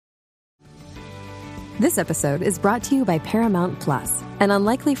This episode is brought to you by Paramount Plus. An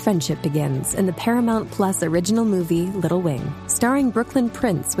unlikely friendship begins in the Paramount Plus original movie Little Wing, starring Brooklyn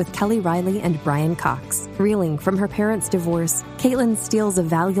Prince with Kelly Riley and Brian Cox. Reeling from her parents' divorce, Caitlin steals a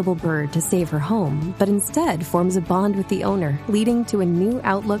valuable bird to save her home, but instead forms a bond with the owner, leading to a new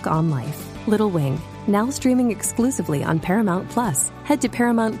outlook on life. Little Wing, now streaming exclusively on Paramount Plus. Head to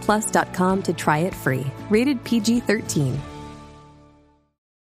ParamountPlus.com to try it free. Rated PG-13.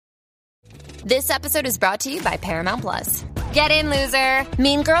 This episode is brought to you by Paramount Plus. Get in, loser!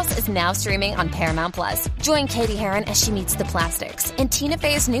 Mean Girls is now streaming on Paramount Plus. Join Katie Heron as she meets the plastics in Tina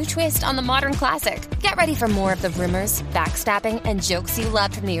Fey's new twist on the modern classic. Get ready for more of the rumors, backstabbing, and jokes you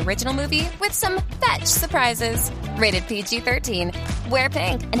loved from the original movie with some fetch surprises. Rated PG-13. Wear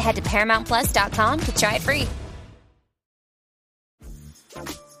pink and head to ParamountPlus.com to try it free.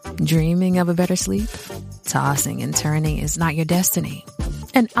 Dreaming of a better sleep? Tossing and turning is not your destiny.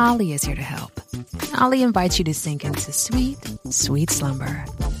 And Ollie is here to help. Ollie invites you to sink into sweet, sweet slumber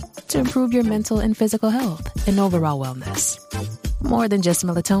to improve your mental and physical health and overall wellness. More than just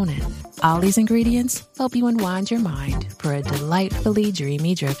melatonin, Ollie's ingredients help you unwind your mind for a delightfully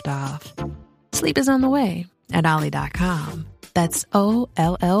dreamy drift off. Sleep is on the way at Ollie.com. That's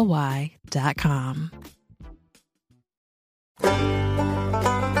OLLY.com.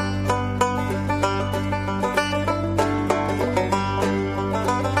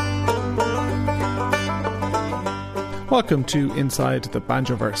 Welcome to Inside the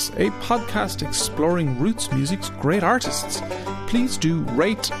Banjoverse, a podcast exploring roots music's great artists. Please do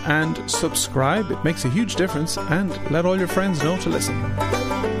rate and subscribe. It makes a huge difference, and let all your friends know to listen.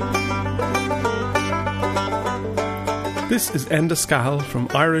 This is Enda Scahill from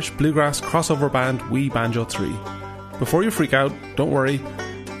Irish bluegrass crossover band We Banjo 3. Before you freak out, don't worry,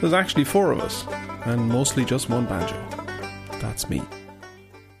 there's actually 4 of us, and mostly just one banjo. That's me.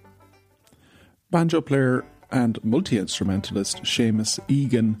 Banjo player and multi-instrumentalist Seamus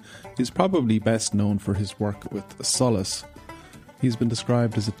Egan is probably best known for his work with Solace. He's been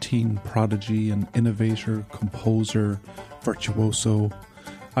described as a teen prodigy, an innovator, composer, virtuoso.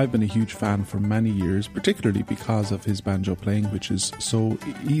 I've been a huge fan for many years, particularly because of his banjo playing, which is so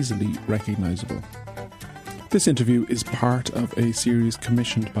easily recognisable. This interview is part of a series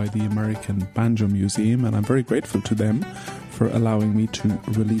commissioned by the American Banjo Museum, and I'm very grateful to them for allowing me to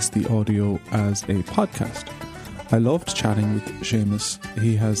release the audio as a podcast. I loved chatting with Seamus.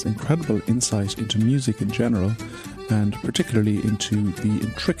 He has incredible insight into music in general, and particularly into the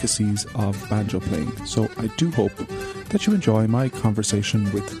intricacies of banjo playing. So I do hope that you enjoy my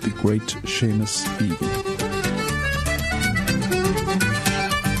conversation with the great Seamus Egan.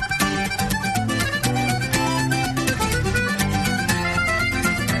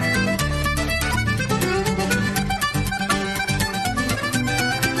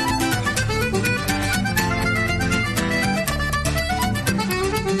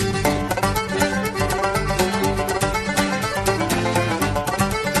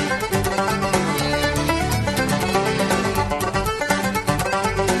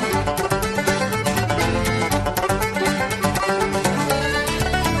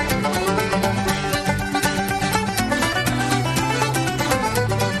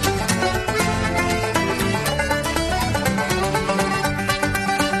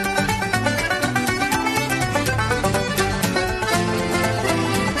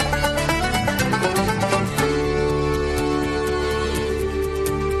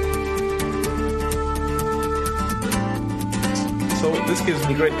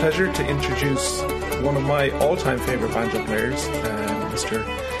 Great pleasure to introduce one of my all-time favourite banjo players, Mr.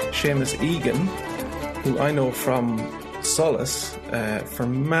 Seamus Egan, who I know from Solace for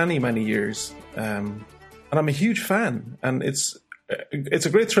many, many years, and I'm a huge fan. And it's a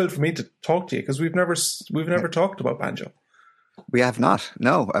great thrill for me to talk to you because we've never talked about banjo. We have not.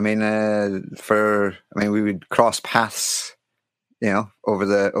 No, I mean, we would cross paths, over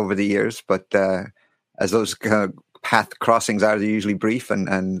the years, but as those kind of path crossings are usually brief,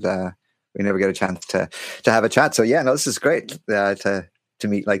 and we never get a chance to have a chat. So this is great to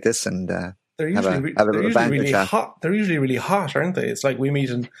meet like this and they're usually really hot. They're usually really hot, aren't they? It's like we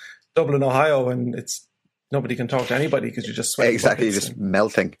meet in Dublin, Ohio, and it's nobody can talk to anybody because you're just sweating. Exactly, you're just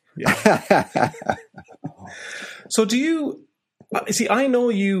melting. Yeah. So do you see? I know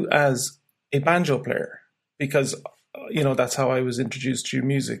you as a banjo player because that's how I was introduced to your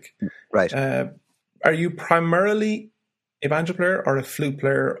music. Right. Are you primarily a banjo player or a flute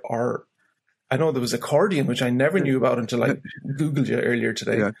player? Or I know there was accordion, which I never knew about until I Googled you earlier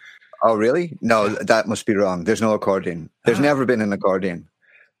today. Yeah. Oh, really? No, that must be wrong. There's no accordion. There's never been an accordion.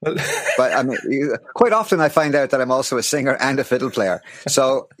 Well, but I mean, quite often I find out that I'm also a singer and a fiddle player.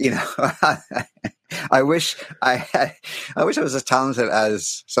 So, I wish I was as talented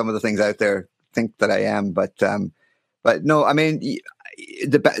as some of the things out there think that I am, but no. I mean,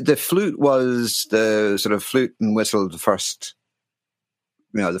 the flute was the sort of flute and whistle, the first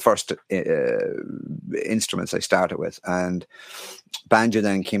instruments I started with, and banjo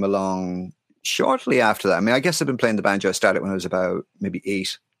then came along shortly after that. I mean, I guess I've been playing the banjo. I started when I was about maybe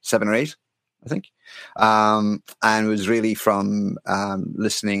 7 or 8, I think. And it was really from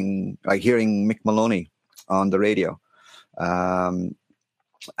listening, like hearing Mick Maloney on the radio. And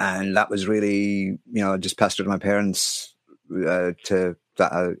that was really, just pestered my parents to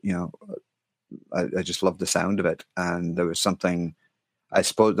that, I just loved the sound of it. And there was something, I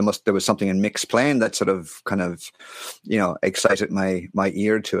suppose there was something in Mick's playing that sort of kind of, excited my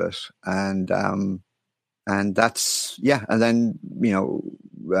ear to it. And that's, yeah. And then,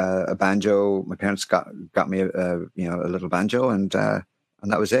 a banjo, my parents got me a little banjo, and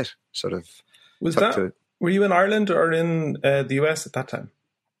that was it. Sort of. Were you in Ireland or in the US at that time?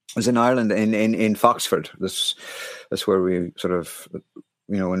 I was in Ireland, in Foxford. That's where we sort of,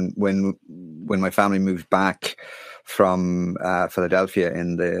 when my family moved back from Philadelphia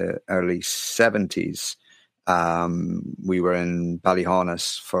in the early 70s, we were in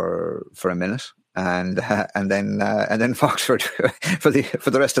Ballyhaunis for a minute, and then Foxford for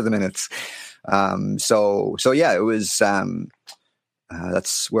the rest of the minutes. So yeah, it was.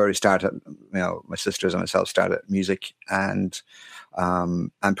 That's where we started. My sisters and myself started music, and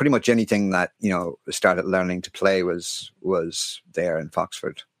pretty much anything that started learning to play was there in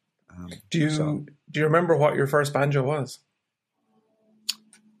Foxford. Do you remember what your first banjo was?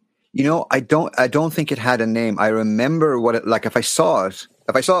 I don't think it had a name. I remember what it like. If I saw it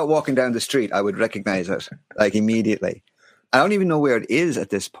walking down the street, I would recognize it like immediately. I don't even know where it is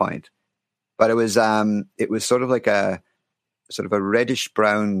at this point, but it was sort of like a reddish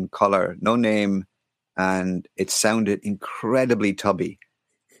brown color, no name, and it sounded incredibly tubby.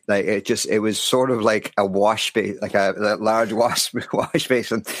 Like it was sort of like a wash basin, like a large wash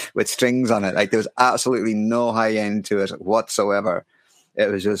basin with strings on it. Like there was absolutely no high end to it whatsoever. It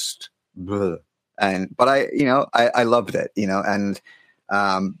was just, bleh. But I loved it, and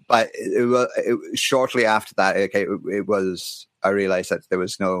but it was shortly after that. Okay, I realized that there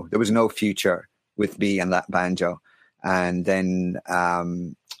was no future with me and that banjo, and then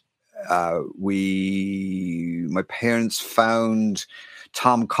my parents found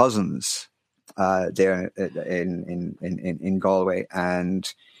Tom Cousins there in Galway,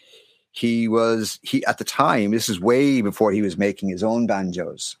 and he at the time, this is way before he was making his own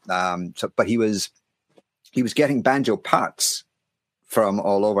banjos, but he was getting banjo parts from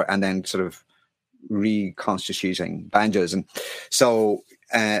all over and then sort of reconstituting banjos, and so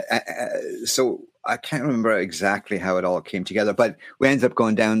I can't remember exactly how it all came together, but we ended up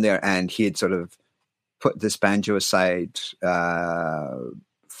going down there, and he had sort of put this banjo aside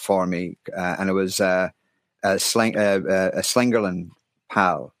for me, and it was a Slingerland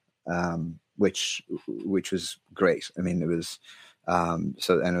PAL, which was great. I mean, it was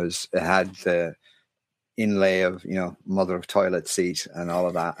it had the inlay of mother of toilet seat and all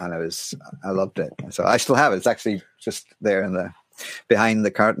of that, and I loved it. So I still have it. It's actually just there behind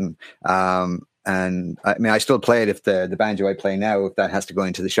the curtain. And I mean, I still play it if the banjo I play now, if that has to go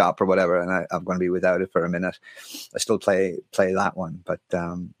into the shop or whatever, and I'm going to be without it for a minute, I still play that one. But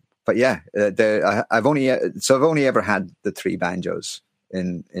yeah, I've only ever had the 3 banjos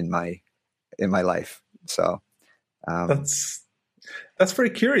in my life. So that's very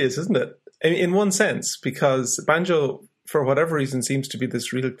curious, isn't it? In one sense, because banjo, for whatever reason, seems to be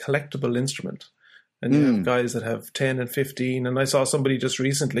this real collectible instrument. And you have guys that have 10 and 15. And I saw somebody just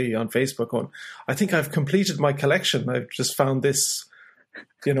recently on Facebook going, I think I've completed my collection. I've just found this,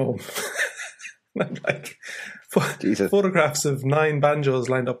 like photographs of 9 banjos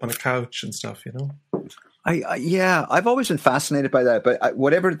lined up on a couch and stuff, I've always been fascinated by that. But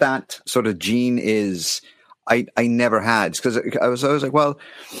whatever that sort of gene is, I never had. Because I was like, well,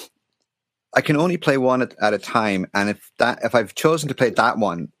 I can only play one at a time. And if I've chosen to play that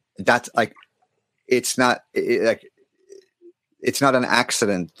one, that's like, it's not an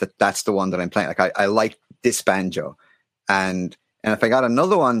accident that that's the one that I'm playing. Like I like this banjo, and if I got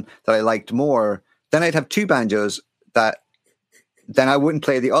another one that I liked more, then I'd have 2 banjos that then I wouldn't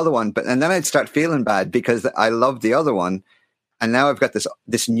play the other one. And then I'd start feeling bad because I loved the other one, and now I've got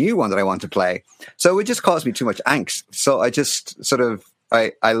this new one that I want to play. So it would just cause me too much angst. So I just sort of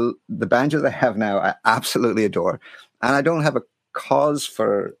the banjo that I have now I absolutely adore, and I don't have a cause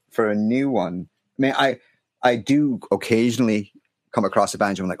for a new one. I mean, I do occasionally come across a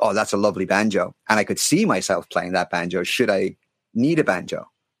banjo and I'm like, oh, that's a lovely banjo. And I could see myself playing that banjo should I need a banjo.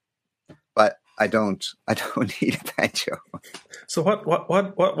 But I don't need a banjo. So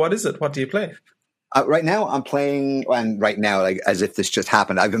what is it? What do you play? Right now, I'm playing, and right now, like as if this just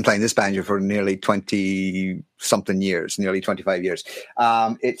happened, I've been playing this banjo for nearly 20-something years, nearly 25 years.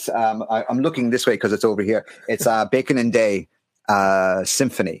 I'm looking this way because it's over here. It's Bacon and Day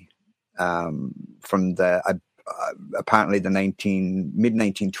Symphony from the apparently the mid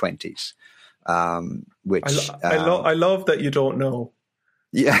 1920s. Which I love that you don't know.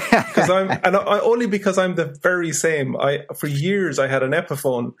 Yeah, because only because I'm the very same. For years I had an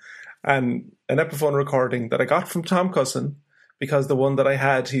Epiphone. And an Epiphone recording that I got from Tom Cousin, because the one that I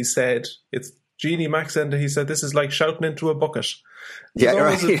had, he said, it's Genie Maxenda. He said, this is like shouting into a bucket. Yeah,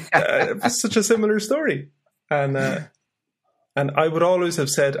 right. It's such a similar story. And I would always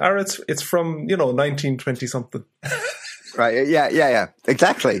have said, it's from, 1920 something. Right. Yeah.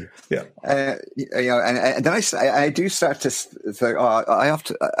 Exactly. Yeah. And then I do start to think,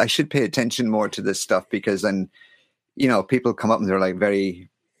 I should pay attention more to this stuff, because then, people come up and they're like very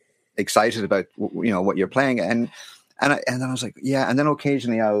excited about what you're playing, and then I was like, yeah, and then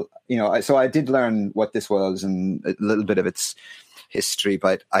occasionally so I did learn what this was and a little bit of its history,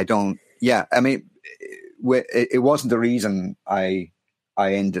 but I don't. Yeah, I mean, it wasn't the reason I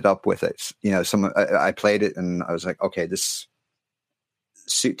ended up with it. I played it and I was like, okay, this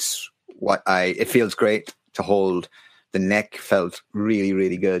suits it feels great to hold. The neck felt really,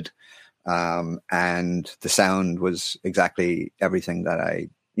 really good, and the sound was exactly everything that I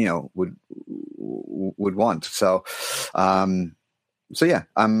would want. So yeah,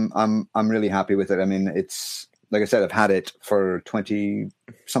 I'm really happy with it. I mean, it's like I said, I've had it for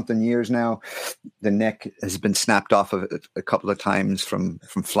 20-something years now. The neck has been snapped off of it a couple of times from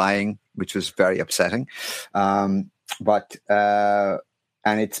flying, which was very upsetting. But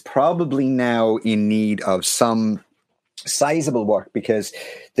it's probably now in need of some sizable work, because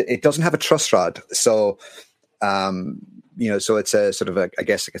it doesn't have a truss rod. So, so it's a sort of I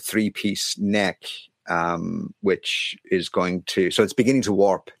guess like a 3-piece neck, which is so it's beginning to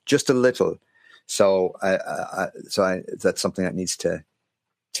warp just a little. So, that's something that needs to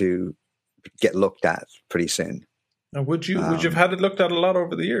get looked at pretty soon. Now, would you have had it looked at a lot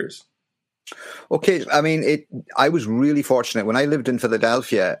over the years? Okay, I mean, I was really fortunate when I lived in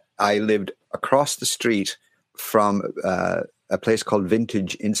Philadelphia. I lived across the street from a place called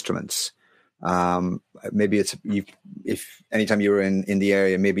Vintage Instruments. Maybe if anytime you were in the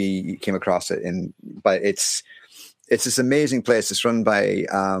area, maybe you came across it. But it's this amazing place. It's run by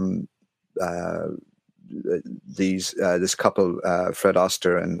this couple, Fred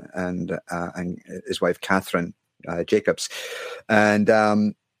Oster and his wife Catherine Jacobs, and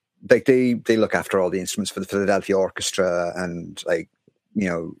they look after all the instruments for the Philadelphia Orchestra, and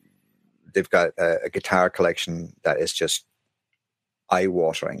they've got a guitar collection that is just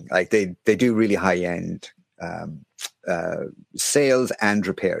eye-watering. Like they do really high-end sales and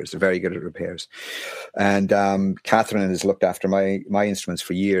repairs. They're very good at repairs. And Catherine has looked after my instruments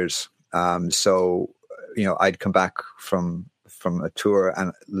for years. So I'd come back from a tour,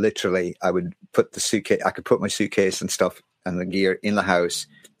 and literally I would put I could put my suitcase and stuff and the gear in the house,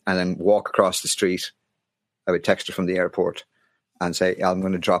 and then walk across the street. I would text her from the airport and say, I'm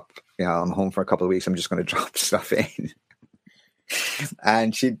going to drop, I'm home for a couple of weeks. I'm just going to drop stuff in.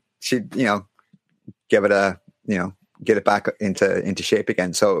 And she'd give it get it back into shape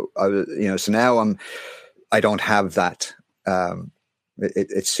again. So I was, so now I don't have that.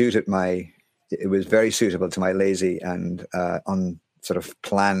 It suited it was very suitable to my lazy and sort of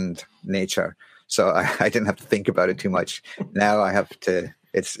planned nature. So I didn't have to think about it too much. Now I have to.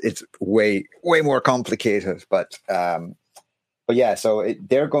 It's way more complicated, but yeah. So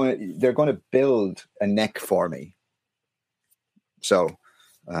they're going to build a neck for me. So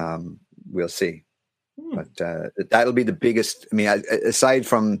we'll see. But that'll be the biggest. I mean, aside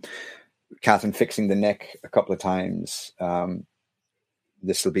from Catherine fixing the neck a couple of times,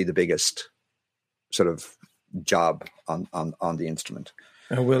 this will be the biggest sort of job on the instrument.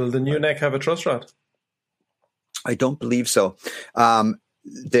 And will the new neck have a truss rod? I don't believe so.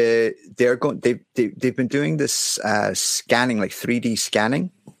 They've been doing this scanning, like 3D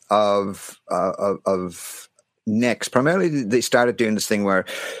scanning of necks. Primarily, they started doing this thing where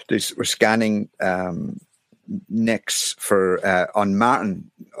they were scanning necks for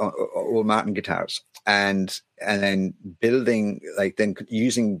on old Martin guitars, and then building, like, then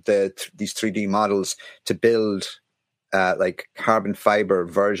using these 3D models to build like carbon fiber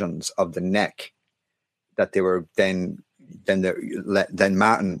versions of the neck that they were then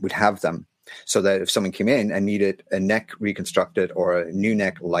Martin would have them, so that if someone came in and needed a neck reconstructed or a new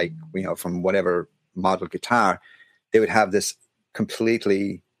neck, like, from whatever model guitar, they would have this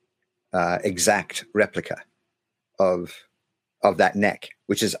completely exact replica of that neck,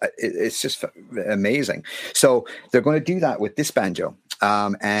 which is it's just amazing. So they're going to do that with this banjo,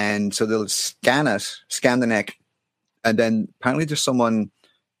 and so they'll scan the neck, and then apparently there's someone.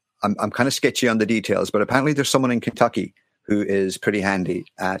 I'm kind of sketchy on the details, but apparently there's someone in Kentucky who is pretty handy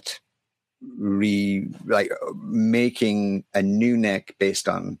at making a new neck based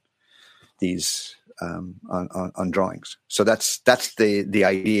on these on drawings. So that's the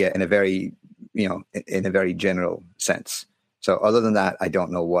idea in a very general sense. So other than that, I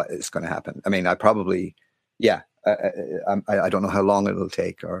don't know what is going to happen. I mean, I probably, I don't know how long it'll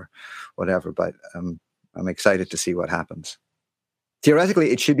take or whatever, but I'm excited to see what happens. Theoretically,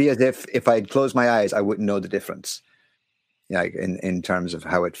 it should be as if I'd closed my eyes, I wouldn't know the difference, in terms of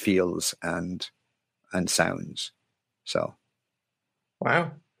how it feels and sounds. So,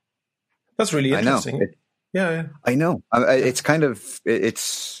 wow, that's really interesting. Yeah. I know. It's kind of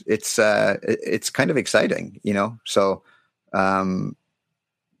it's kind of exciting, So,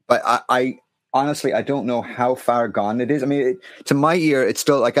 but I honestly, I don't know how far gone it is. I mean, to my ear, it's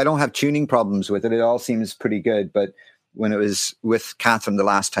still like I don't have tuning problems with it. It all seems pretty good, but when it was with Catherine the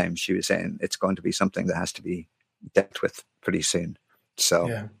last time, she was saying it's going to be something that has to be dealt with pretty soon.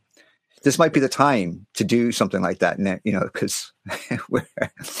 So this might be the time to do something like that, because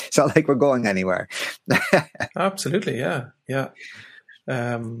it's not like we're going anywhere. Absolutely. Yeah.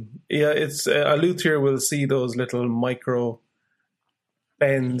 It's a luthier will see those little micro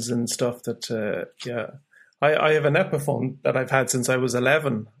bends and stuff that, I have an Epiphone that I've had since I was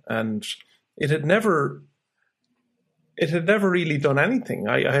 11, and it had never really done anything.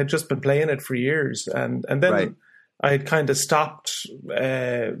 I had just been playing it for years, and then I had kind of stopped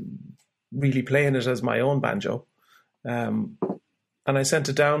really playing it as my own banjo. And I sent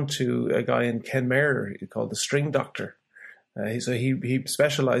it down to a guy in Kenmare called the String Doctor. So he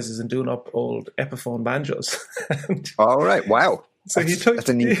specializes in doing up old Epiphone banjos. All right, wow. So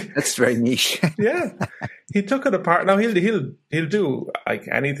that's very niche. Yeah, he took it apart. Now he'll do like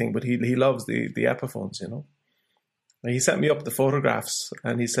anything, but he loves the Epiphones, And he sent me up the photographs,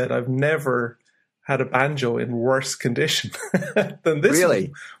 and he said, "I've never had a banjo in worse condition than this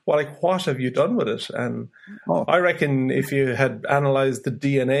really? one. Well, what have you done with it?" And I reckon if you had analysed the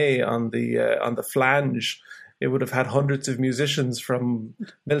DNA on the flange, it would have had hundreds of musicians from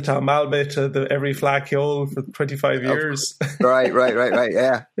Miltown Malbay to every Flacchiole for 25 years. Right.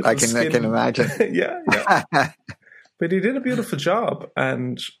 Yeah, I can imagine. yeah. But he did a beautiful job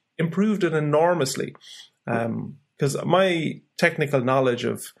and improved it enormously. Because my technical knowledge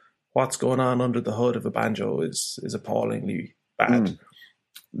of what's going on under the hood of a banjo is appallingly bad.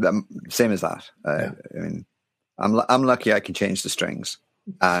 Same as that. I mean, I'm lucky I can change the strings,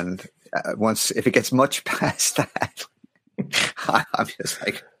 and if it gets much past that, I'm just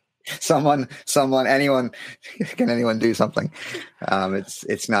like, anyone do something?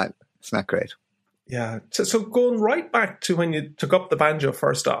 It's not great. Yeah. So going right back to when you took up the banjo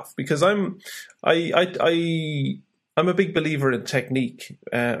first off, because I'm a big believer in technique,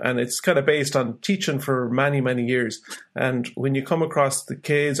 and it's kind of based on teaching for many, many years. And when you come across the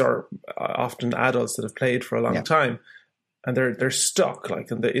kids or often adults that have played for a long time, and they're stuck,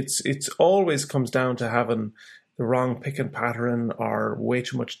 and it's always comes down to having the wrong picking pattern or way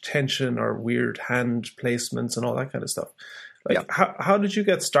too much tension or weird hand placements and all that kind of stuff. How did you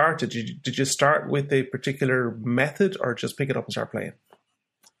get started? Did you start with a particular method or just pick it up and start playing?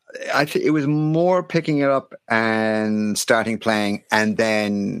 I think it was more picking it up and starting playing, and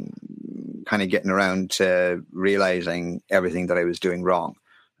then kind of getting around to realizing everything that I was doing wrong.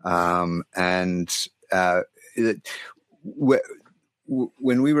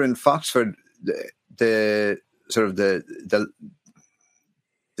 When we were in Foxford, the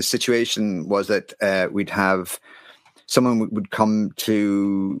situation was that we'd have someone would come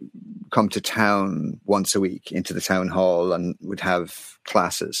to town once a week into the town hall and would have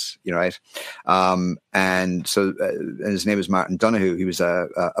classes, right? And so his name was Martin Donoghue. He was a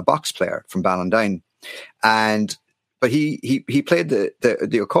box player from Ballantyne, but he played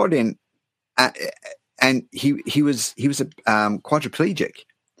the accordion, and he was a quadriplegic,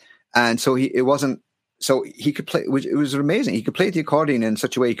 and so he could play. It was amazing. He could play the accordion in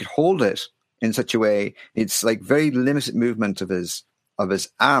such a way he could hold it in such a way. It's like very limited movement of his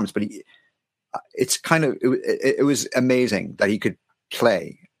arms, but it was amazing that he could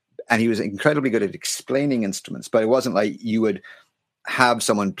play, and he was incredibly good at explaining instruments. But it wasn't like you would have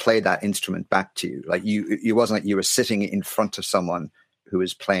someone play that instrument back to you. Like it wasn't like you were sitting in front of someone who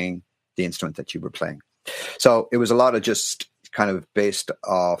was playing the instrument that you were playing. So it was a lot of just kind of based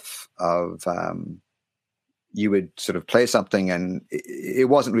off of you would sort of play something, and it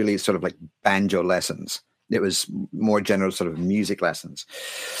wasn't really sort of like banjo lessons. It was more general sort of music lessons.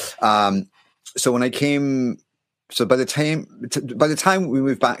 So when I came, by the time we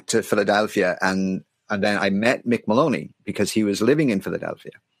moved back to Philadelphia, and then I met Mick Maloney because he was living in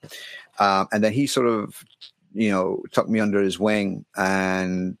Philadelphia, and then he sort of, took me under his wing,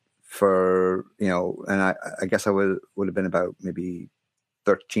 and and I guess I would have been about maybe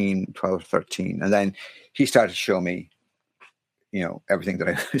 12, 13. And then he started to show me, everything that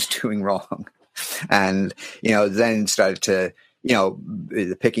I was doing wrong. And, then started to,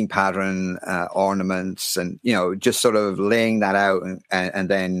 the picking pattern, ornaments, and, just sort of laying that out. And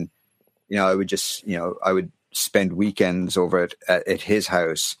then, I would just, I would spend weekends over at his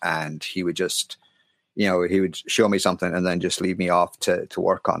house, and he would just, he would show me something and then just leave me off to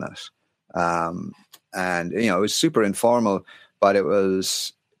work on it. And, it was super informal, but it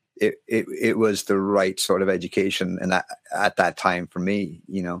was the right sort of education at that time for me,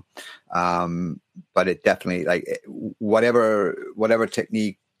 but it definitely, like, whatever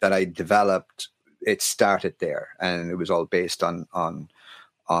technique that I developed, it started there, and it was all based on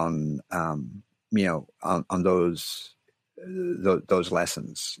those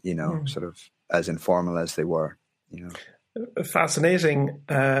lessons, sort of as informal as they were, Fascinating.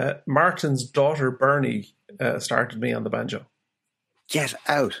 Martin's daughter Bernie started me on the banjo. Get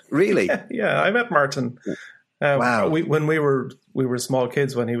out! Really? Yeah, I met Martin. Wow. When we were small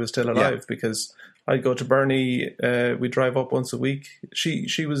kids when he was still alive, because I'd go to Bernie. We'd drive up once a week.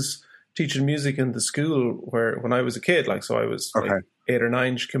 She was teaching music in the school when I was a kid. Like, so I was like 8 or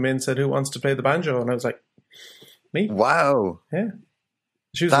 9. She came in, said, "Who wants to play the banjo?" And I was like, "Me." Wow. Yeah.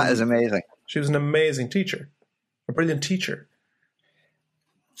 That is amazing. She was an amazing teacher, a brilliant teacher.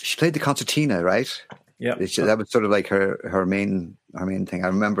 She played the concertina, right? Yeah, that was sort of like her main thing. I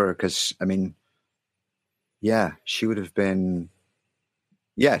remember because she would have been.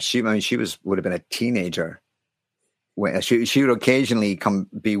 Yeah, she would have been a teenager when she would occasionally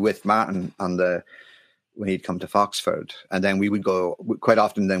be with Martin when he'd come to Foxford, and then we would go quite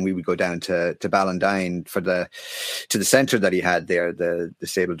often. Then we would go down to Ballandine to the centre that he had there, the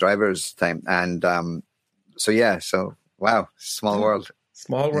disabled drivers thing, and so wow, small world.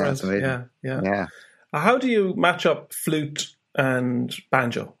 Small world, yeah. How do you match up flute and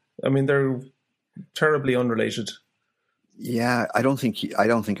banjo? I mean, they're terribly unrelated. Yeah, I don't think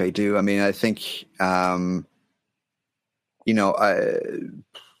I do. I mean, I think growing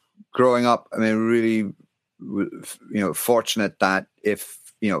up, I mean, really, fortunate that if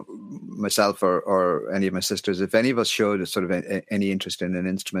myself or any of my sisters, if any of us showed sort of any interest in an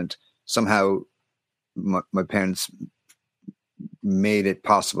instrument, somehow my parents made it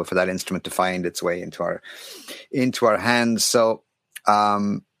possible for that instrument to find its way into our hands. So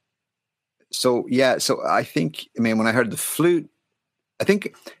I think, I mean, when I heard the flute, I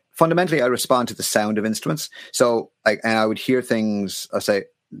think fundamentally I respond to the sound of instruments. So and I would hear things, I say,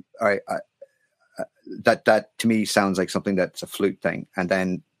 all right, that to me sounds like something that's a flute thing. And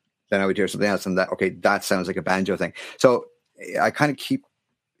then I would hear something else, and that sounds like a banjo thing. So I kind of keep,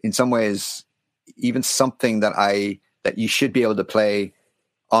 in some ways, even something that you should be able to play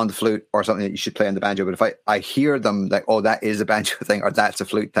on the flute, or something that you should play on the banjo. But if I hear them like, oh, that is a banjo thing, or that's a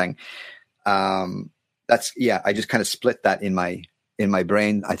flute thing, I just kind of split that in my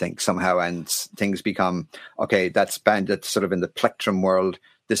brain, I think, somehow, and things become, okay, that's sort of in the plectrum world,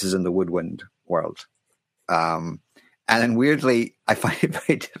 this is in the woodwind world. And then weirdly, I find it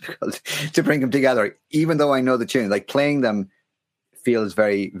very difficult to bring them together, even though I know the tune. Like, playing them feels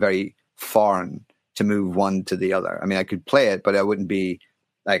very, very foreign to move one to the other. I mean, I could play it, but I wouldn't be,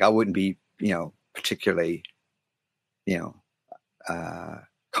 particularly,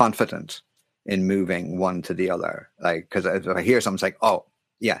 confident in moving one to the other. Like, because if I hear something, it's like, oh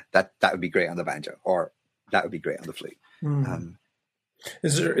yeah, that would be great on the banjo, or that would be great on the flute.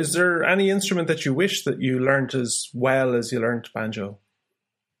 Is there any instrument that you wish that you learned as well as you learned banjo?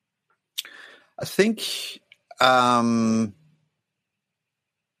 I think, I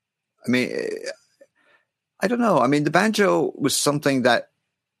mean, I don't know. I mean, the banjo was something that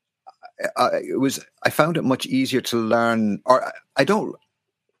I found it much easier to learn, or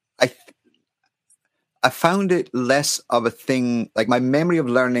I found it less of a thing. Like, my memory of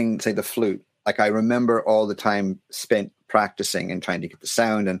learning, say, the flute, like, I remember all the time spent practicing and trying to get the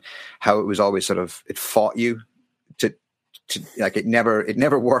sound, and how it was always sort of, it fought you to like, it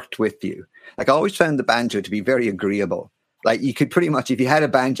never worked with you. Like, I always found the banjo to be very agreeable. Like, you could pretty much, if you had a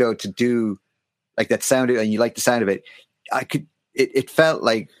banjo to do like that sounded and you liked the sound of it, it felt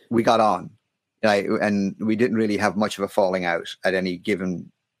like we got on, and we didn't really have much of a falling out at any given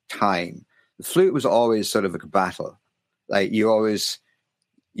time. the flute was always sort of like a battle. Like you always,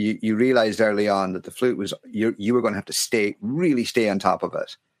 you realized early on that the flute was, you were going to have to really stay on top of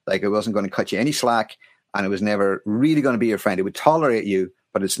it. Like it wasn't going to cut you any slack, and it was never really going to be your friend. It would tolerate you,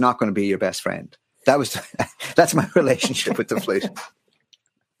 but it's not going to be your best friend. That's my relationship with the flute.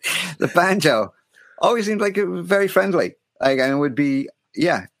 The banjo always seemed like it was very friendly. Like, and it would be,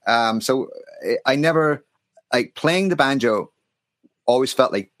 yeah. So I never, like, playing the banjo always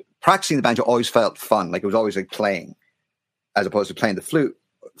felt like, practicing the banjo always felt fun. Like it was always like playing, as opposed to playing the flute,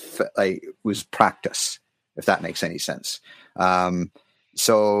 like was practice, if that makes any sense.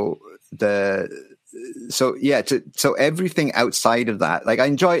 So everything outside of that, like I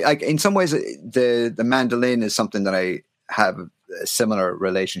enjoy, like in some ways the mandolin is something that I have a similar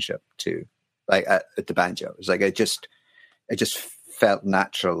relationship to, like at the banjo. It's like, it just felt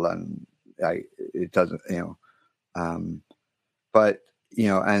natural, and it doesn't, but,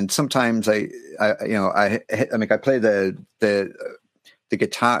 and sometimes I play the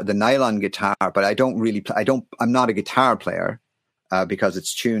guitar, the nylon guitar, but I don't really play, I'm not a guitar player, because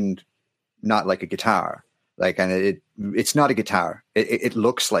it's tuned not like a guitar, like, and it's not a guitar. It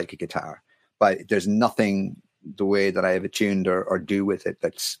looks like a guitar, but there's nothing the way that I have it tuned or do with it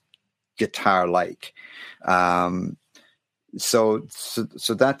that's guitar-like. So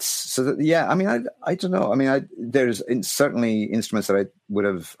yeah. I mean, I don't know. I mean, there's certainly instruments that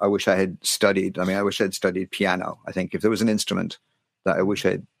I wish I had studied. I mean, I wish I had studied piano. I think if there was an instrument that I wish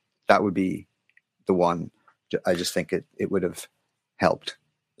that would be the one. I just think it would have helped.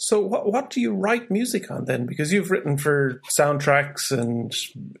 So what do you write music on then? Because you've written for soundtracks and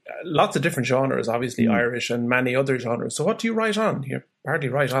lots of different genres, obviously Irish and many other genres. So what do you write on? You hardly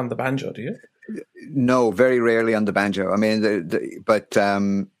write on the banjo, do you? No, very rarely on the banjo. I mean, but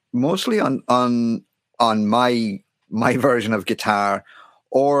mostly on my version of guitar,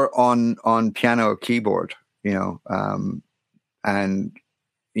 or on piano or keyboard. And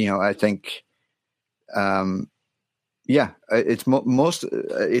I think. Yeah, it's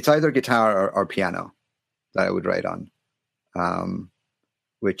it's either guitar or piano that I would write on,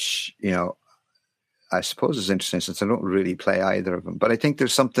 which, I suppose is interesting since I don't really play either of them. But I think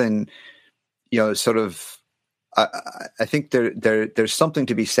there's something, sort of, I think there's something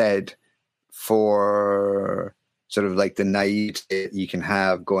to be said for sort of like the naivete you can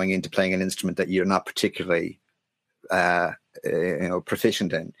have going into playing an instrument that you're not particularly,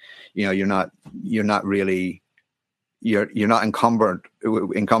 proficient in. You're not really. You're not encumbered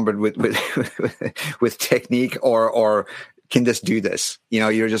with technique or can this do this?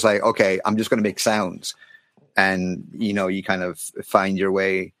 You're just like, okay, I'm just going to make sounds, and you kind of find your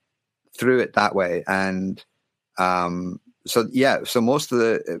way through it that way. And so most of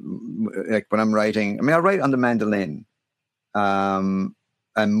the, like when I'm writing, I mean, I write on the mandolin, and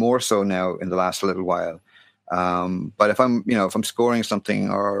more so now in the last little while. But if I'm scoring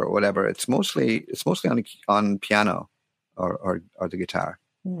something or whatever, it's mostly on piano or the guitar.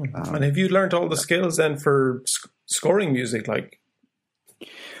 And have you learned all the skills then for scoring music? Like,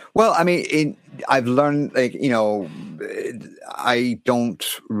 well, I mean, I've learned, like, I don't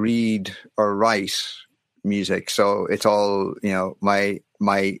read or write music, so it's all, my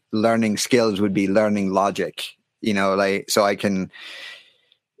learning skills would be learning logic, like, so I can.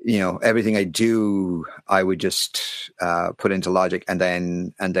 Everything I do, I would just put into logic, and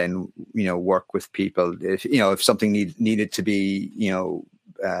then work with people. If something needed to be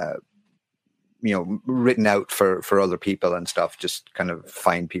written out for other people and stuff, just kind of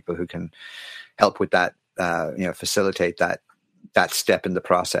find people who can help with that. Facilitate that step in the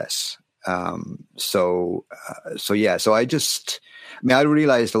process. So I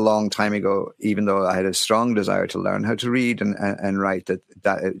realized a long time ago, even though I had a strong desire to learn how to read and write,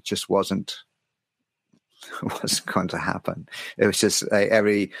 that it just wasn't going to happen. It was just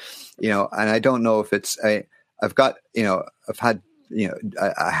and I don't know if it's, I have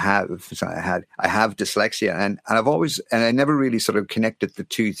dyslexia, and I've always, and I never really sort of connected the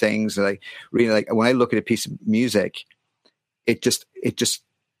two things. Like, really, like when I look at a piece of music, it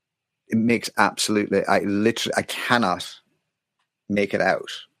makes absolutely, I cannot make it out.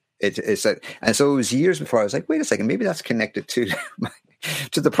 And so it was years before I was like, wait a second, maybe that's connected to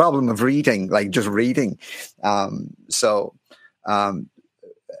the problem of reading, like just reading. So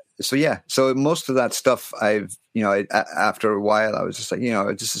most of that stuff after a while I was just like,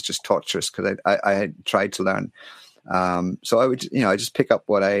 this is just torturous, because I had tried to learn. So I would, I just pick up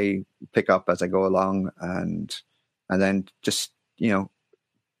what I pick up as I go along, and then just,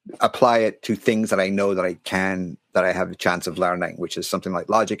 apply it to things that I know that I have a chance of learning, which is something like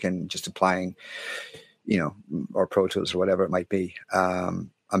Logic, and just applying, or Pro Tools or whatever it might be.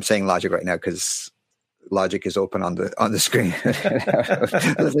 I'm saying Logic right now because Logic is open on the screen.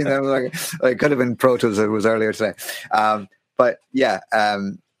 It could have been Pro Tools. It was earlier today. But yeah.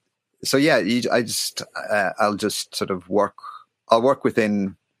 So yeah, I'll just sort of work. I'll work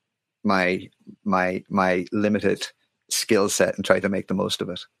within my limited skill set and try to make the most of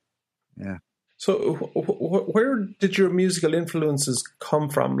it. Yeah. So where did your musical influences come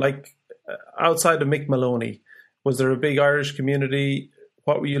from? Like outside of Mick Maloney, was there a big Irish community?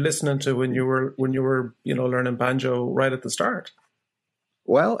 What were you listening to when you were learning banjo right at the start?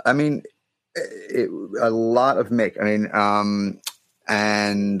 Well, I mean, a lot of Mick. I mean,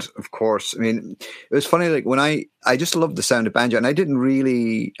 and of course, I mean, it was funny. Like when I just loved the sound of banjo, and I didn't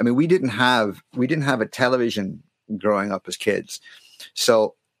really. I mean, we didn't have a television growing up as kids,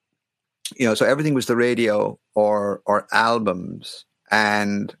 so so everything was the radio or albums,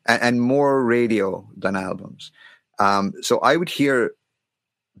 and more radio than albums. So I would hear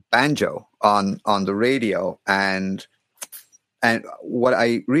banjo on the radio, and what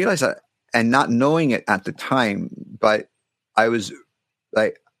I realized and not knowing it at the time, but I was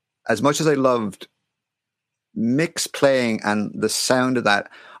like, as much as I loved Mick's playing and the sound of that,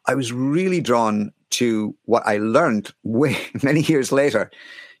 I was really drawn to what I learned many years later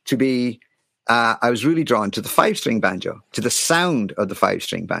to be. I was really drawn to the 5-string banjo, to the sound of the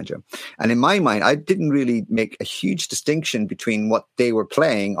 5-string banjo. And in my mind, I didn't really make a huge distinction between what they were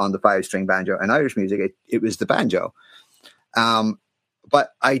playing on the 5-string banjo and Irish music. It was the banjo. But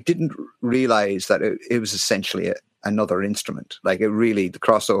I didn't realize that it was essentially another instrument. Like the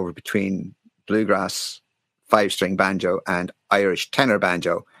crossover between bluegrass, 5-string banjo and Irish tenor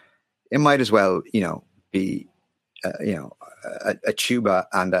banjo, it might as well, be, a tuba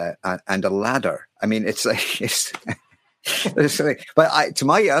and a ladder. I mean, it's like, it's like, but I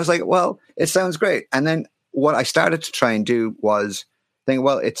was like, well, it sounds great. And then what I started to try and do was think,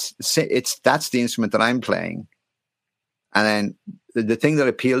 well, that's the instrument that I'm playing. And then the thing that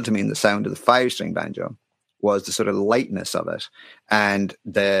appealed to me in the sound of the 5-string banjo was the sort of lightness of it and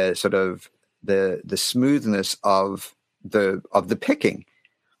the sort of the smoothness of the picking.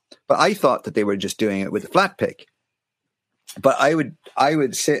 But I thought that they were just doing it with a flat pick. But I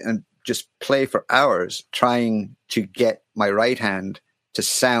would sit and just play for hours trying to get my right hand to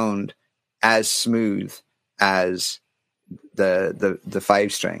sound as smooth as the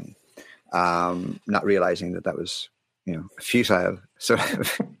 5-string, not realizing that was a futile sort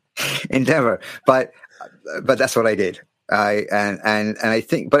of endeavor. But that's what I did. I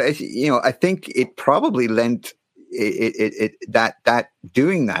think, but I think it probably lent that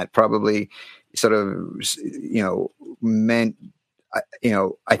doing that probably sort of meant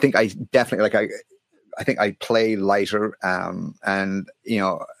I think I definitely I think I play lighter, and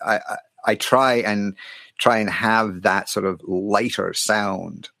I try and have that sort of lighter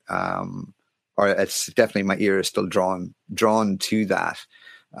sound, or it's definitely my ear is still drawn to that.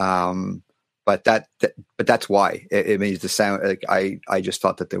 But that's why it means the sound. Like I just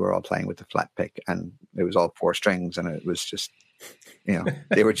thought that they were all playing with the flat pick, and it was all 4 strings, and it was just,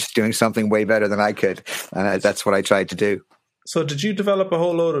 they were just doing something way better than I could, and that's what I tried to do. So, did you develop a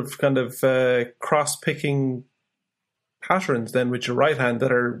whole load of kind of cross picking patterns then with your right hand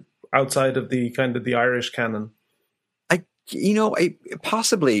that are outside of the kind of the Irish canon?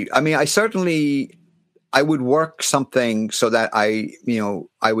 Possibly. I mean, I would work something so that I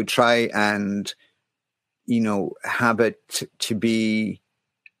would try and, have it to be,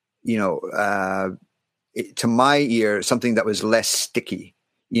 to my ear, something that was less sticky,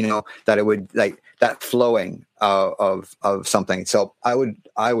 that it would like that flowing of something. So I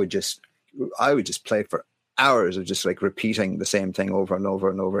would just play for hours of just like repeating the same thing over and over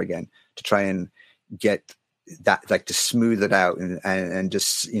and over again to try and get that, like, to smooth it out and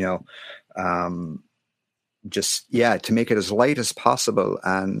just, to make it as light as possible.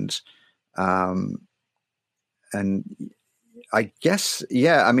 And I guess,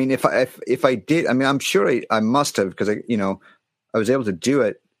 I mean, if I did, I mean, I'm sure I must have, because I was able to do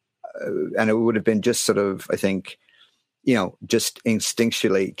it, and it would have been just sort of, I think, just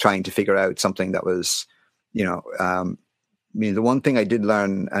instinctually trying to figure out something that was, I mean, the one thing I did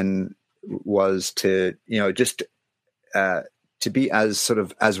learn and was to, just to be as sort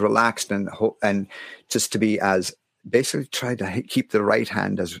of as relaxed and just to be as basically try to keep the right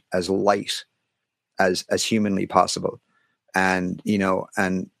hand as light as humanly possible. And,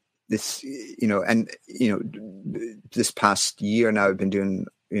 and this, this past year now I've been doing,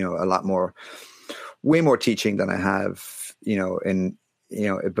 a lot more, way more teaching than I have,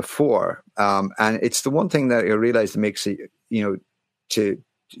 before. And it's the one thing that I realized that makes it, if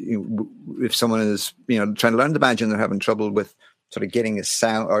someone is, trying to learn the banjo and they're having trouble with sort of getting a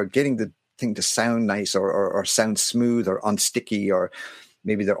sound or getting the thing to sound nice or sound smooth or unsticky, or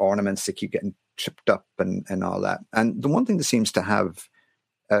maybe they're ornaments that keep getting tripped up and all that. And the one thing that seems to have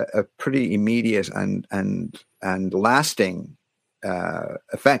a pretty immediate and lasting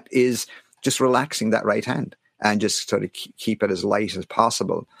effect is just relaxing that right hand and just sort of keep it as light as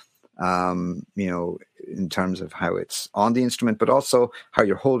possible. In terms of how it's on the instrument, but also how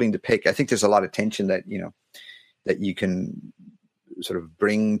you're holding the pick. I think there's a lot of tension that you can sort of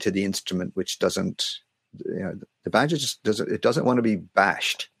bring to the instrument, which doesn't, the banjo just doesn't want to be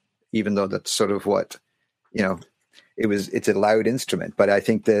bashed, even though that's sort of what, it's a loud instrument. But I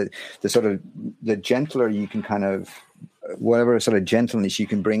think the sort of the gentler you can kind of, whatever sort of gentleness you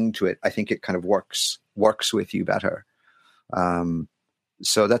can bring to it, I think it kind of works with you better.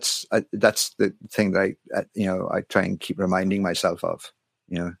 So that's the thing that I try and keep reminding myself of,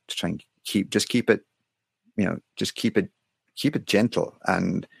 to try and keep it gentle,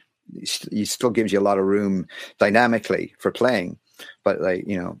 and it still gives you a lot of room dynamically for playing, but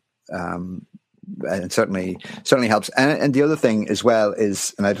and certainly helps. And the other thing as well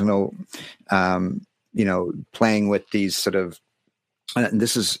is, and I don't know, playing with these sort of, and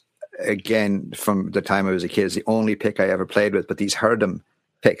this is again from the time I was a kid, is the only pick I ever played with, but these Herdem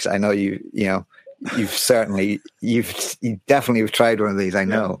picks. I know you've definitely have tried one of these. I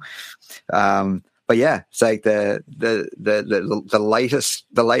know, but yeah, it's like the lightest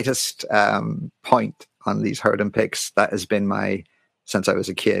point on these Herdem picks. That has been since I was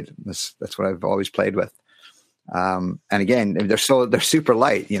a kid. That's what I've always played with. And again, they're super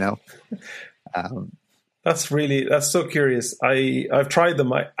light. That's so curious. I've tried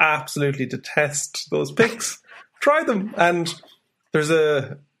them. I absolutely detest those picks. Try them, and there's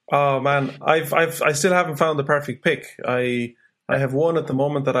I still haven't found the perfect pick. I have one at the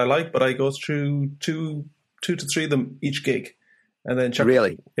moment that I like, but I go through two to three of them each gig, and then check.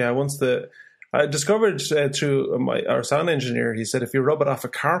 Really? Yeah. I discovered through our sound engineer, he said if you rub it off a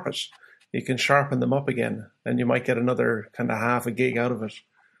carpet, you can sharpen them up again, and you might get another kind of half a gig out of it.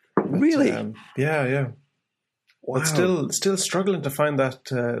 Really? Yeah. Wow. But still struggling to find that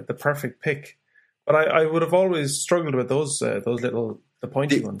the perfect pick. But I would have always struggled with those little the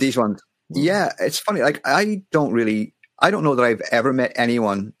pointy ones. These ones, yeah. It's funny. Like I don't know that I've ever met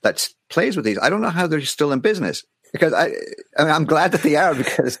anyone that plays with these. I don't know how they're still in business, because I'm glad that they are,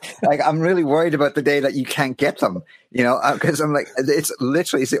 because I'm really worried about the day that you can't get them. Because I'm like, it's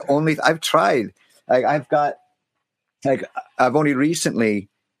the only I've tried. I've only recently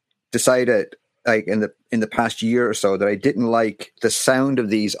decided, in the past year or so, that I didn't like the sound of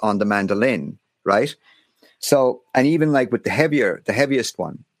these on the mandolin. Right. So, and even with the heaviest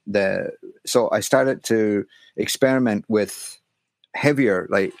one, so I started to experiment with heavier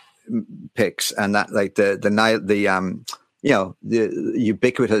picks, and that the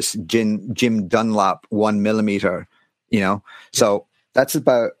ubiquitous Jim Dunlop 1 millimeter, so that's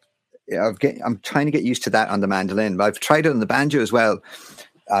about, I'm trying to get used to that on the mandolin, but I've tried it on the banjo as well.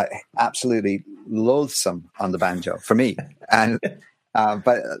 Absolutely loathsome on the banjo for me. And,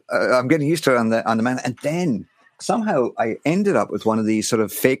 but I'm getting used to it on the man. And then somehow I ended up with one of these sort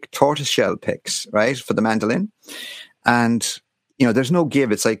of fake tortoiseshell picks, right, for the mandolin. And there's no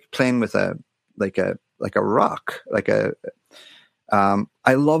give. It's like playing with a rock.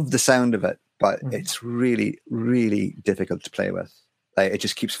 I love the sound of it, but it's really, really difficult to play with. It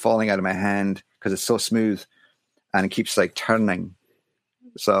just keeps falling out of my hand because it's so smooth, and it keeps turning.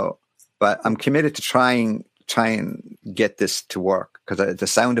 So, but I'm committed to try and get this to work, because the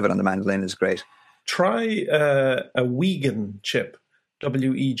sound of it on the mandolin is great. Try a Wegen chip,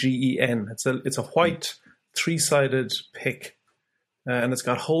 Wegen. It's a white 3-sided pick, and it's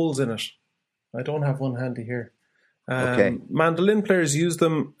got holes in it. I don't have one handy here. Okay. Mandolin players use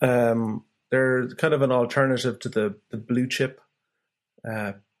them. They're kind of an alternative to the blue chip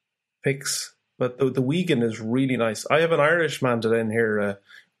picks, but the Wegen is really nice. I have an Irish mandolin here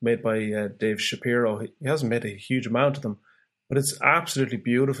made by Dave Shapiro. He hasn't made a huge amount of them, but it's absolutely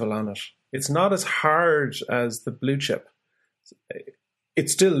beautiful on it. It's not as hard as the blue chip. It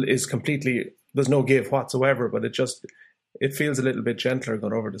still is completely, there's no give whatsoever, but it feels a little bit gentler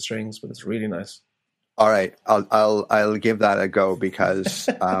going over the strings, but it's really nice. All right, I'll give that a go, because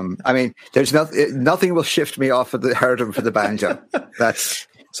there's nothing will shift me off of the Herdem for the banjo. That's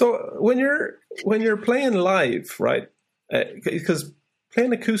so when you're playing live, right? Because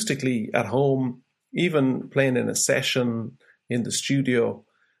playing acoustically at home, even playing in a session in the studio,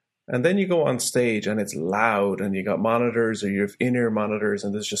 and then you go on stage and it's loud, and you got monitors, or you have in-ear monitors,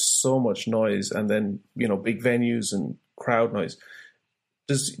 and there's just so much noise, and then big venues and crowd noise.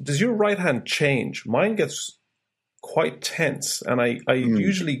 Does your right hand change? Mine gets quite tense, and I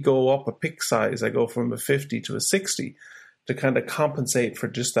usually go up a pick size. I go from a 50 to a 60 to kind of compensate for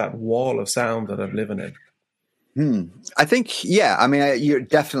just that wall of sound that I'm living in. I think, yeah. I mean, you're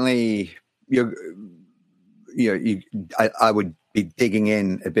definitely I would be digging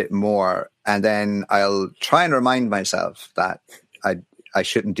in a bit more, and then I'll try and remind myself that I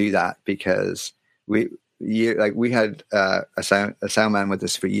shouldn't do that, because we had a sound man with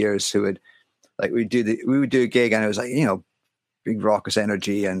us for years who would, like, we would do a gig, and it was like, you know, big raucous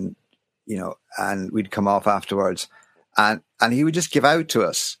energy, and you know, and we'd come off afterwards, and he would just give out to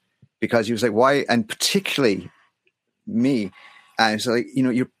us, because he was like, why? And particularly me, and it's like, you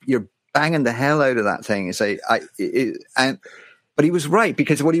know, you're banging the hell out of that thing. It's like but he was right,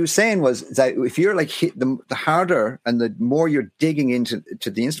 because what he was saying was that if you're like the harder and the more you're digging into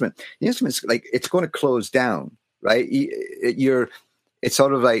the instrument's like, it's going to close down, right? It's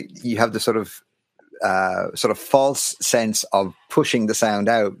sort of like you have the sort of false sense of pushing the sound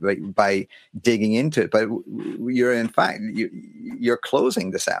out, right, by digging into it, but you're in fact you're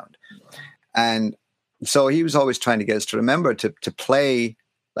closing the sound. And so he was always trying to get us to remember to play,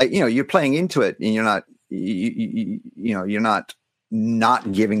 like, you know, you're playing into it, and you're not you're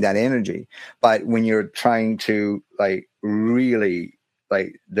not giving that energy. But when you're trying to, like, really,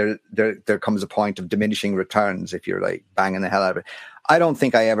 like, there comes a point of diminishing returns if you're like banging the hell out of it. I don't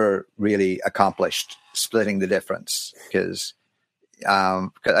think I ever really accomplished splitting the difference, because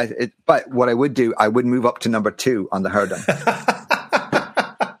but what I would do, I would move up to number 2 on the Herden.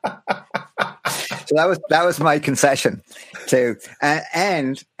 So that was my concession too.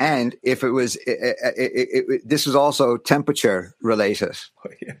 And if it was, this was also temperature related,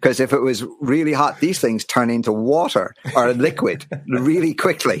 because if it was really hot, these things turn into water or liquid really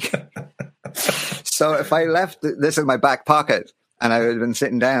quickly. So if I left this in my back pocket and I had been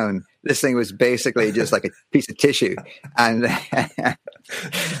sitting down, this thing was basically just like a piece of tissue. And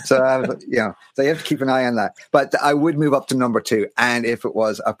so, so you have to keep an eye on that. But I would move up to number 2. And if it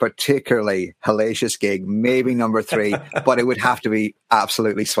was a particularly hellacious gig, maybe number 3, but it would have to be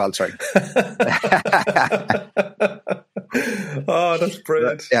absolutely sweltering. Oh, that's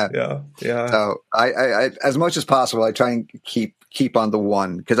brilliant. Yeah. So I as much as possible, I try and keep on the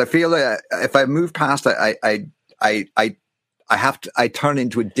 1, because I feel that if I move past it, I turn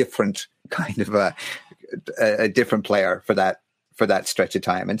into a different kind of a different player for that stretch of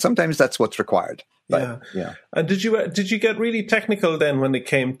time, and sometimes that's what's required. But, yeah. And did you get really technical then when it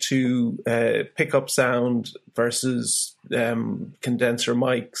came to pickup sound versus condenser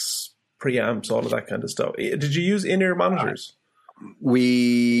mics, preamps, all of that kind of stuff? Did you use in-ear monitors?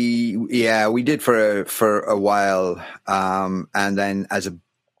 We did for a while, and then as a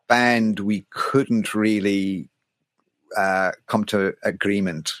band we couldn't really come to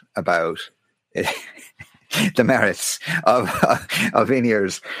agreement about it, the merits of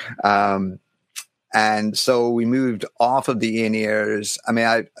in-ears, and so we moved off of the in-ears. I mean,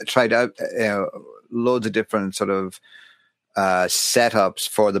 I tried out loads of different sort of setups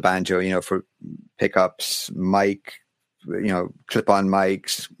for the banjo, for pickups, mic, clip-on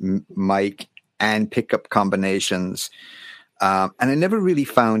mics, mic and pickup combinations, and I never really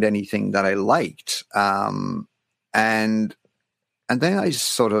found anything that I liked. And then I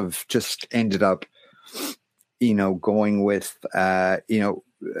sort of just ended up, going with,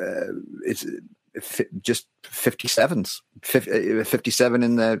 it's just 57s,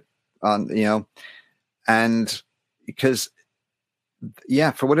 57 and because,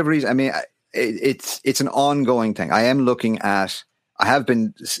 for whatever reason, I mean, it's an ongoing thing. I have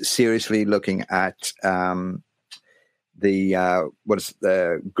been seriously looking at, the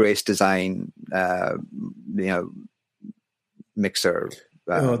Grace Design, mixer.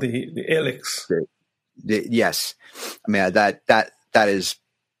 The Helix. Yes, I mean that is.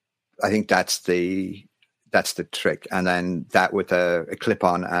 I think that's the trick, and then that with a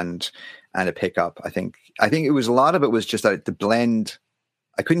clip-on and a pickup. I think it was a lot of it was just that the blend.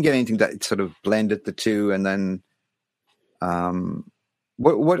 I couldn't get anything that sort of blended the two, and then.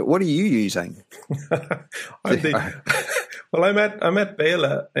 What are you using? Well, I met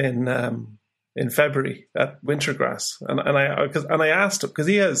Bela in February at Wintergrass, and I asked him, because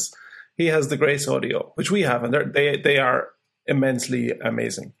he has the Grace Audio, which we have, and they are immensely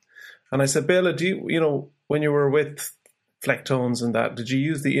amazing. And I said, Bela, do you when you were with Flecktones and that, did you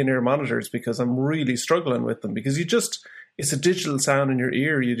use the in-ear monitors? Because I'm really struggling with them, because it's a digital sound in your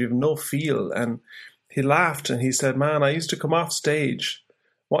ear, you have no feel. And he laughed and he said, man, I used to come off stage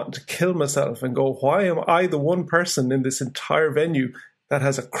wanting to kill myself and go, why am I the one person in this entire venue that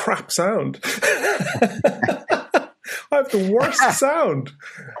has a crap sound? I have the worst sound.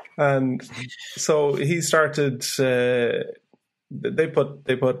 And so he started. They put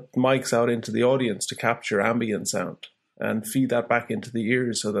mics out into the audience to capture ambient sound and feed that back into the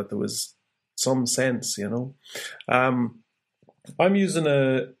ears so that there was some sense, you know. I'm using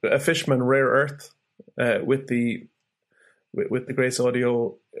a Fishman Rare Earth with the Grace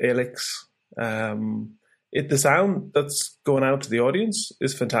Audio Alix. The sound that's going out to the audience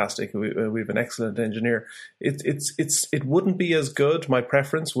is fantastic. We have an excellent engineer. It wouldn't be as good. My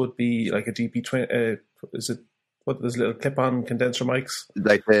preference would be like a DP20. Is it what those little clip-on condenser mics?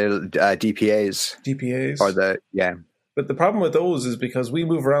 Like the DPAs. DPAs. Or yeah. But the problem with those is because we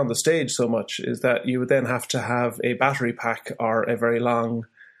move around the stage so much is that you would then have to have a battery pack or a very long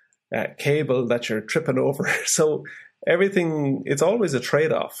cable that you're tripping over. So everything, it's always a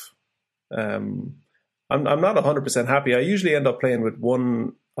trade-off. I'm not 100% happy. I usually end up playing with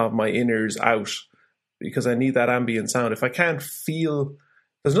one of my in-ears out because I need that ambient sound. If I can't feel...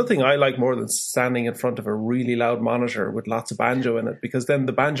 There's nothing I like more than standing in front of a really loud monitor with lots of banjo in it, because then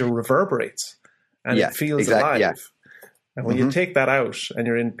the banjo reverberates and it feels alive. Yeah. And when you take that out and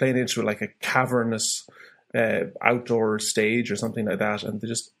you're playing into like a cavernous outdoor stage or something like that, and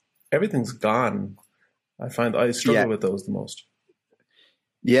everything's gone, I find I struggle with those the most.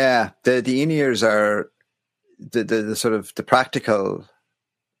 Yeah, the in-ears are the sort of the practical,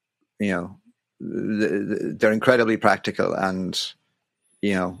 you know, they're incredibly practical, and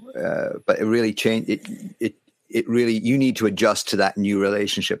you know, but it really changed. It really, you need to adjust to that new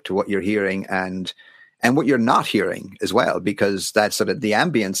relationship to what you're hearing and what you're not hearing as well, because that sort of the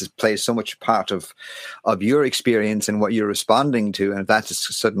ambience plays so much part of your experience and what you're responding to, and if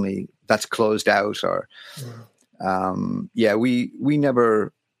that's closed out or we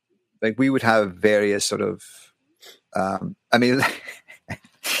never, like, we would have various sort of I mean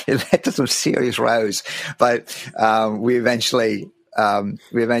it led to some serious rows, but we eventually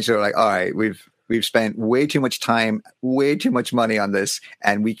were like, all right, we've spent way too much time, way too much money on this,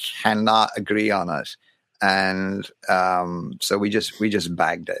 and we cannot agree on it. And so we just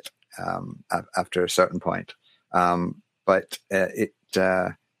bagged it after a certain point. But and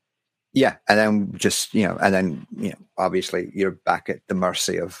then just, you know, obviously you're back at the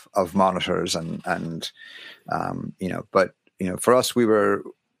mercy of monitors and you know, but, you know, for us, we were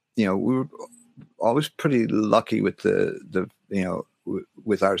always pretty lucky with the you know,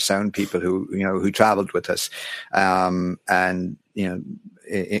 with our sound people who traveled with us, and you know,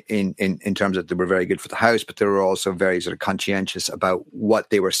 in terms of they were very good for the house, but they were also very sort of conscientious about what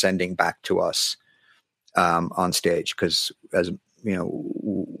they were sending back to us on stage, because, as you know,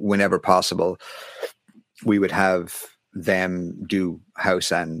 whenever possible, we would have them do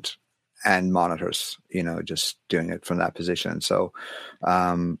house and monitors, you know, just doing it from that position. So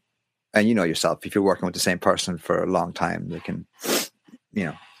and you know yourself, if you're working with the same person for a long time, they can, you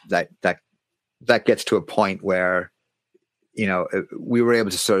know, that gets to a point where, you know, we were able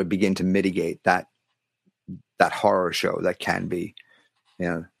to sort of begin to mitigate that horror show that can be,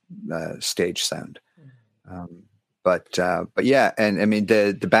 you know, stage sound. But yeah, and I mean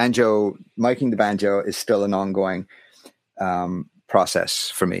the banjo, miking the banjo is still an ongoing process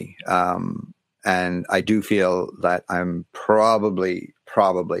for me, and I do feel that I'm probably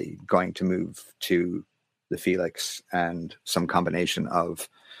going to move to the Felix and some combination of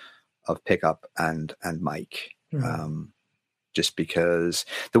pickup and mic. Just because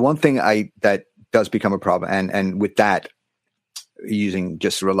the one thing that does become a problem, and with that,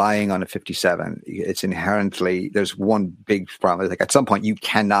 just relying on a 57, it's inherently, there's one big problem. Like at some point you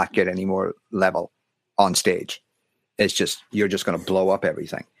cannot get any more level on stage. It's just, you're just going to blow up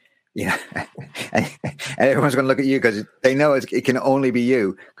everything. Yeah. and everyone's going to look at you because they know it can only be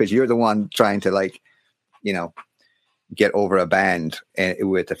you, because you're the one trying to, like, you know, get over a band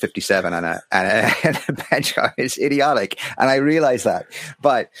with a 57 and a banjo. It's idiotic. And I realize that.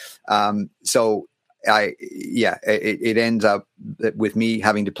 But so it ends up with me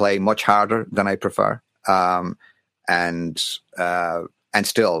having to play much harder than I prefer. And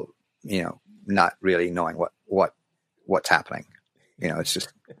still, you know, not really knowing what's happening. You know, it's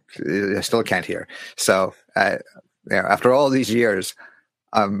just, I still can't hear. So, after all these years,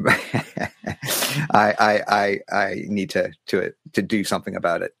 I need to do something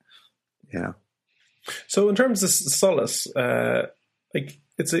about it. You know. So, in terms of Solace, like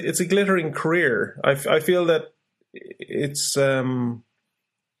it's a glittering career. I feel that it's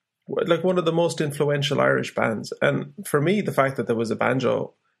like one of the most influential Irish bands, and for me, the fact that there was a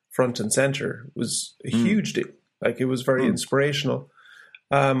banjo front and center was a huge deal. Like, it was very inspirational.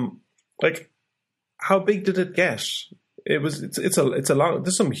 Like, how big did it get? It's a long.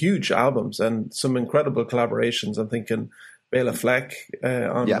 There's some huge albums and some incredible collaborations. I'm thinking Bela Fleck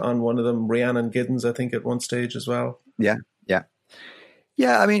on one of them, Rhiannon Giddens, I think, at one stage as well. Yeah.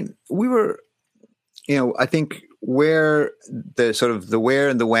 I mean, we were, I think where the where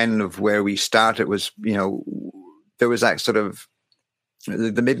and the when of where we started was, there was that sort of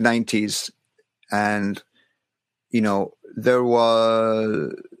the mid 90s, and, there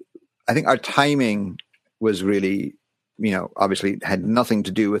was, I think our timing was really, obviously had nothing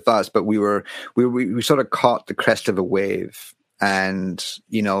to do with us, but we sort of caught the crest of a wave, and,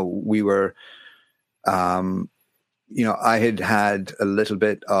 we were, I had a little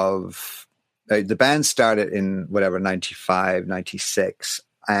bit of, the band started in 95, 96.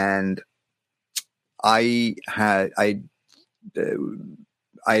 And I'd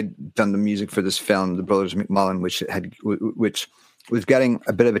done the music for this film, The Brothers McMullen, which was getting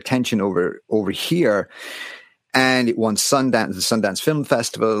a bit of attention over here. And it won the Sundance Film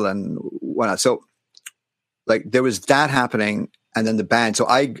Festival and whatnot. So like there was that happening. And then the band, so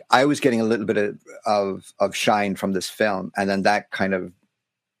I was getting a little bit of shine from this film, and then that kind of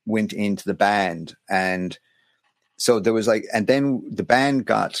went into the band, and so there was and then the band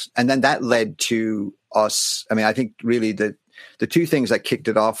and then that led to us. I mean, I think really the two things that kicked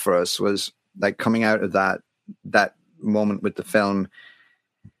it off for us was like coming out of that moment with the film.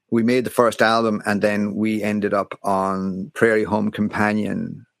 We made the first album, and then we ended up on Prairie Home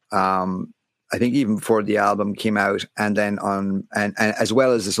Companion. I think even before the album came out, and then and as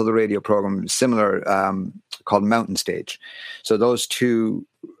well as this other radio program, similar, called Mountain Stage. So those two,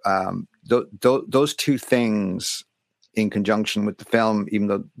 those two things in conjunction with the film, even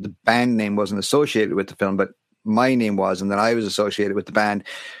though the band name wasn't associated with the film, but my name was, and then I was associated with the band.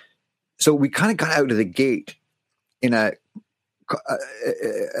 So we kind of got out of the gate in an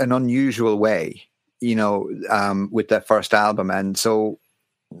unusual way, with that first album. And so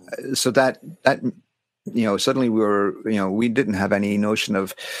that suddenly we didn't have any notion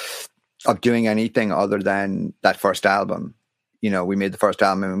of doing anything other than that first album. We made the first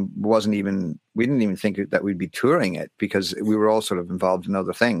album, and we didn't even think that we'd be touring it, because we were all sort of involved in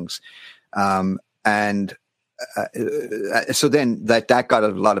other things. So then that got a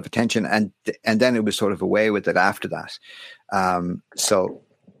lot of attention, and then it was sort of away with it after that. So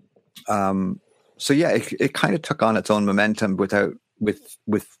yeah, it kind of took on its own momentum with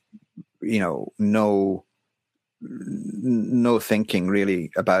no thinking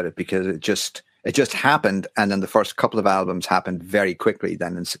really about it, because it just happened. And then the first couple of albums happened very quickly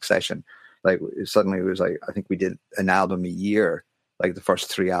then in succession. Like suddenly it was like, I think we did an album a year, like the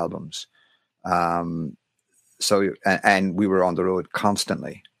first 3 albums. So, and we were on the road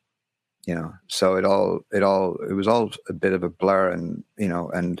constantly, so it was all a bit of a blur, and,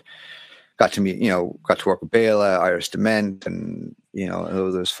 and got to work with Bela, Iris DeMent, and,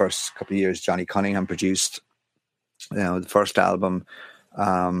 those first couple of years, Johnny Cunningham produced, the first album.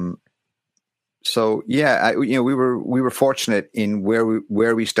 So yeah, we were fortunate in where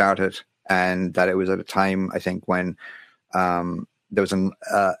we started, and that it was at a time, I think, when there was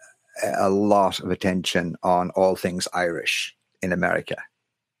a lot of attention on all things Irish in America.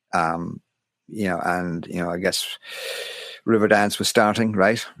 I guess Riverdance was starting,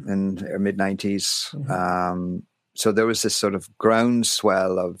 right, in the mid-90s. Mm-hmm. So there was this sort of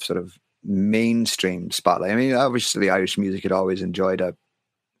groundswell of sort of mainstream spotlight. I mean, obviously Irish music had always enjoyed a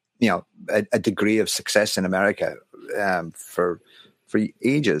degree of success in America for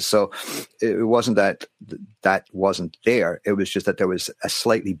ages. So it wasn't that wasn't there. It was just that there was a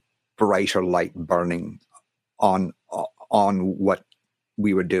slightly brighter light burning on what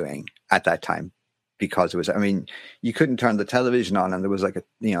we were doing at that time, because it was, I mean, you couldn't turn the television on and there was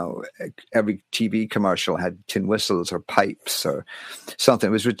every TV commercial had tin whistles or pipes or something.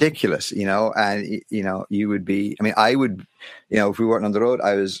 It was ridiculous, and, you would be, I mean, I would, if we weren't on the road,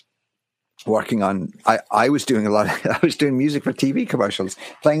 I was working on, I was doing I was doing music for TV commercials,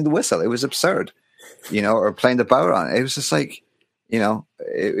 playing the whistle. It was absurd, or playing the bodhrán. It was just like,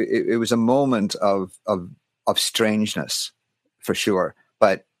 it was a moment of strangeness for sure.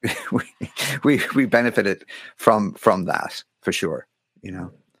 But we benefited from that for sure,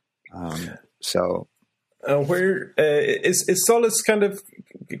 So, where is Solace kind of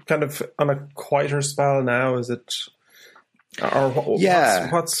on a quieter spell now? Is it, or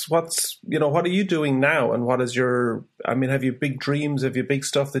yeah? What's what are you doing now? And what is your? I mean, have you big dreams? Have you big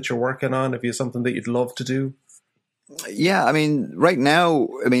stuff that you're working on? Have you something that you'd love to do? Yeah, I mean, right now,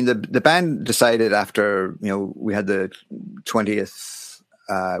 I mean, the band decided after we had the 20th.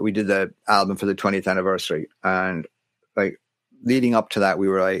 We did the album for the 20th anniversary, and like leading up to that, we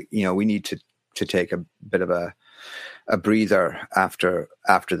were like, we need to take a bit of a breather after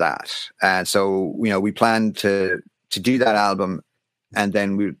that. And so, we planned to to do that album, and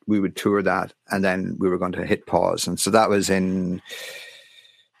then we would tour that, and then we were going to hit pause. And so that was in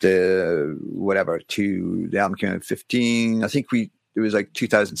the album came out in 15. I think it was like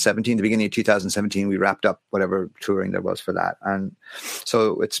 2017, the beginning of 2017, we wrapped up whatever touring there was for that. And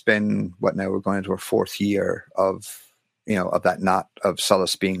so it's been, we're going into our fourth year of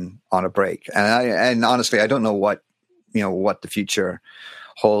Solace being on a break. And honestly, I don't know what the future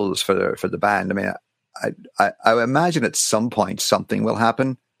holds for the band. I mean, I imagine at some point something will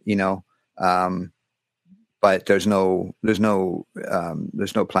happen, but there's no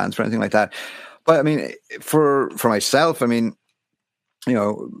plans for anything like that. But I mean, for myself, I mean,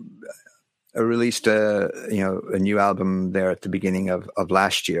 I released a new album there at the beginning of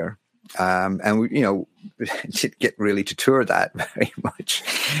last year. And we, didn't get really to tour that very much.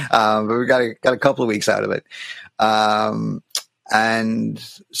 But we got a couple of weeks out of it. And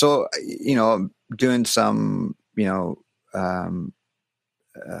so, I'm doing some, I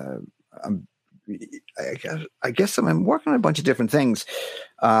guess I'm working on a bunch of different things.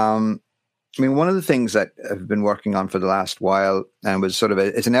 I mean, one of the things that I've been working on for the last while, and was sort of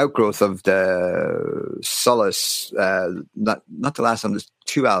it's an outgrowth of the Solace, not the last album, there's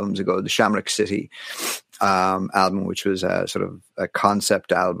 2 albums ago, the Shamrock City album, which was a sort of a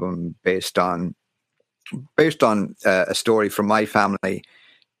concept album based on a story from my family's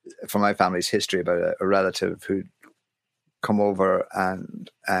history about a relative who'd come over and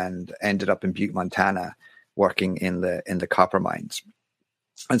ended up in Butte, Montana, working in the copper mines.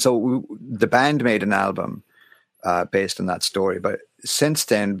 And so the band made an album based on that story. But since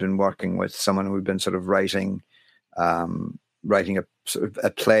then, been working with someone who'd been sort of writing a sort of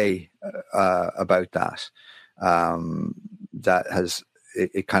a play about that. That has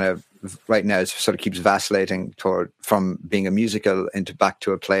it kind of right now it sort of keeps vacillating from being a musical into back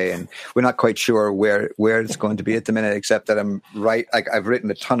to a play, and we're not quite sure where it's going to be at the minute. Except that I've written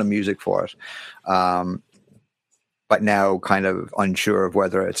a ton of music for it. But now kind of unsure of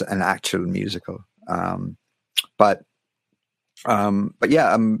whether it's an actual musical. But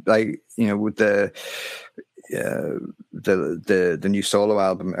yeah, I'm like, with the new solo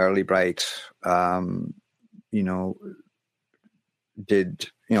album, Early Bright, did,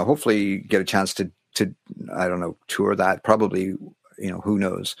 hopefully get a chance to, I don't know, tour that, probably, who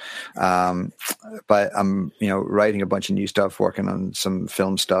knows. But I'm, writing a bunch of new stuff, working on some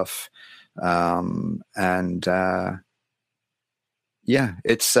film stuff. Yeah,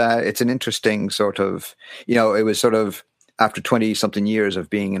 it's an interesting sort of, it was sort of after 20 something years of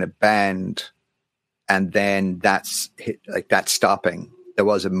being in a band, and then that's stopping. There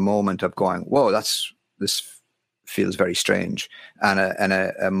was a moment of going, whoa, this feels very strange. And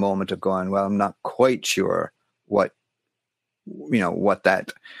a moment of going, well, I'm not quite sure what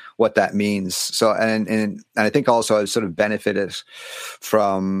that means. So, and I think also I sort of benefited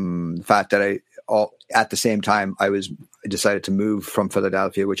from the fact that at the same time I decided to move from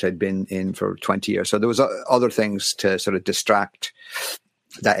Philadelphia, which I'd been in for 20 years. So there was other things to sort of distract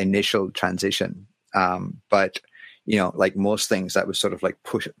that initial transition. But like most things, that was sort of like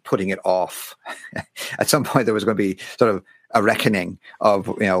putting it off. At some point there was going to be sort of a reckoning of,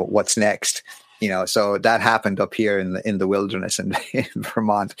 what's next. So that happened up here in the wilderness in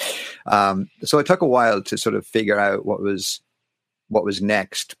Vermont. So it took a while to sort of figure out what was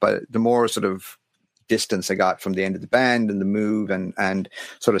next. But the more sort of distance I got from the end of the band and the move and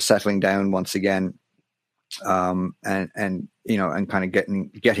sort of settling down once again, and kind of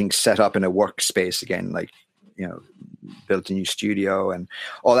getting set up in a workspace again, like, built a new studio and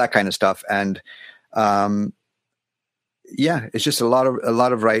all that kind of stuff. And yeah, it's just a lot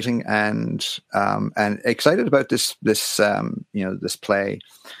of writing and excited about this play,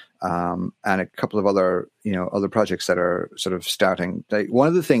 and a couple of other projects that are sort of starting. Like one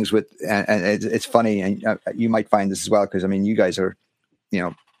of the things with, and it's funny, and you might find this as well, because I mean, you guys were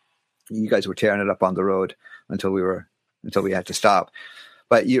tearing it up on the road until we had to stop.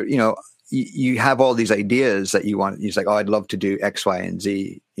 But you have all these ideas that you want. You're like, oh, I'd love to do X, Y, and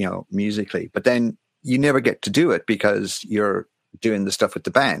Z, musically, but then you never get to do it because you're doing the stuff with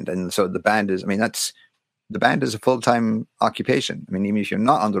the band. And so the band is a full-time occupation. I mean, even if you're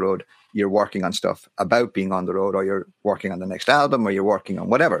not on the road, you're working on stuff about being on the road, or you're working on the next album, or you're working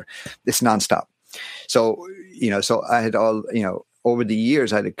on whatever. It's nonstop. So, so I had over the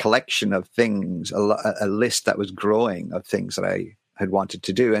years, I had a collection of things, a list that was growing of things that I had wanted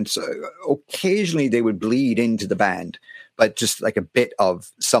to do. And so occasionally they would bleed into the band, but just like a bit of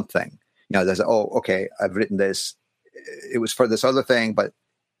something. There's, okay, I've written this. It was for this other thing, but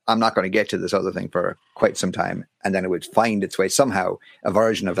I'm not going to get to this other thing for quite some time. And then it would find its way somehow. A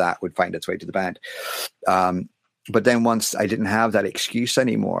version of that would find its way to the band. but then once I didn't have that excuse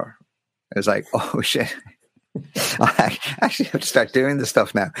anymore, it was like, oh shit, I actually have to start doing this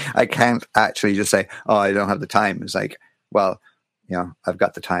stuff now. I can't actually just say, oh, I don't have the time. It's like, well, I've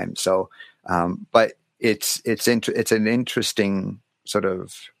got the time. So, but it's an interesting sort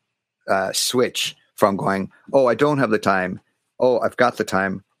of switch from going, oh, I don't have the time. Oh, I've got the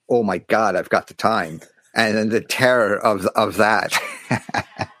time. Oh my God, I've got the time. And then the terror of that,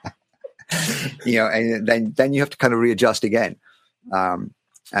 and then you have to kind of readjust again.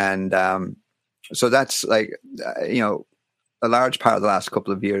 So that's like, a large part of the last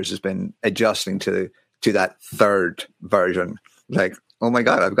couple of years has been adjusting to that third version. Like, oh my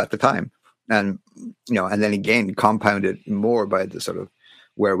God, I've got the time. And, and then again, compounded more by the sort of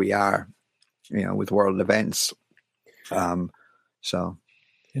where we are, with world events. So.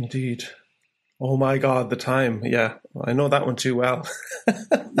 Indeed. Oh my God, the time. Yeah, I know that one too well.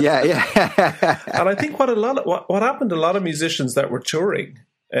 Yeah. And I think what happened to a lot of musicians that were touring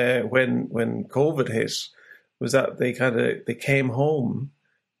when COVID hit was that they came home,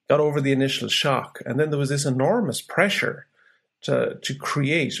 got over the initial shock, and then there was this enormous pressure to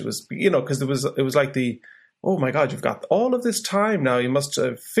create. It was because it was like oh my God, you've got all of this time now. You must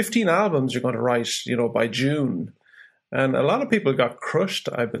have 15 albums you're going to write, by June. And a lot of people got crushed,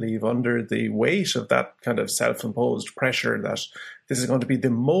 I believe, under the weight of that kind of self-imposed pressure that this is going to be the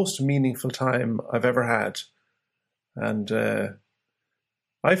most meaningful time I've ever had. And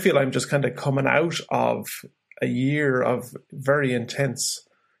I feel I'm just kind of coming out of a year of very intense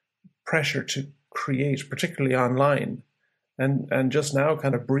pressure to create, particularly online, and just now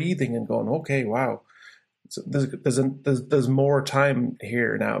kind of breathing and going, okay, wow, so there's more time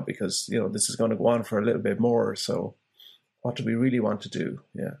here now because this is going to go on for a little bit more. So what do we really want to do?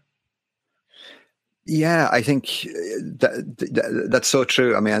 Yeah, I think that's so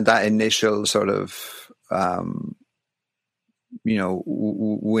true. I mean, that initial sort of,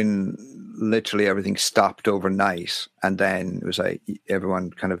 when literally everything stopped overnight, and then it was like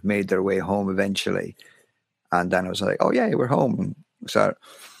everyone kind of made their way home eventually, and then it was like, oh yeah, we're home. So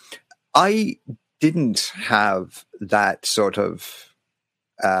I didn't have that sort of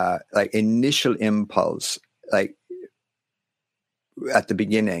like initial impulse, like. At the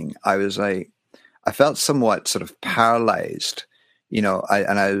beginning, I was like, I felt somewhat sort of paralyzed, and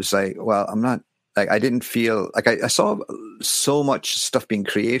I was like, well, I'm not, like, I didn't feel like I saw so much stuff being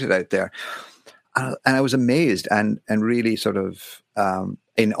created out there, and I was amazed and really sort of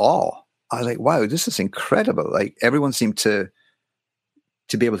in awe. I was like, wow, this is incredible. Like, everyone seemed to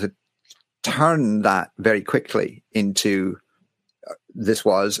be able to turn that very quickly into this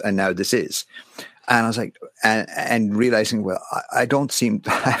was, and now this is. And I was like, and realizing, well, I don't seem,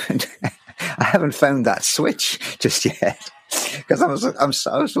 I haven't found that switch just yet, because I was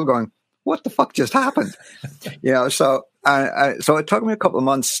still going, what the fuck just happened? So it took me a couple of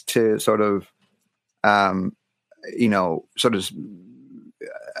months to sort of, sort of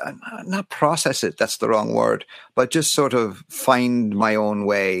not process it. That's the wrong word, but just sort of find my own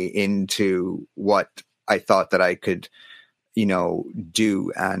way into what I thought that I could,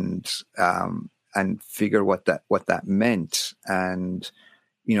 do and figure what that meant. And,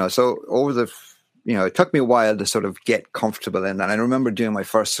 so over the, it took me a while to sort of get comfortable in that. I remember doing my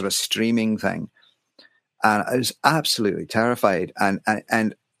first sort of streaming thing, and I was absolutely terrified. And I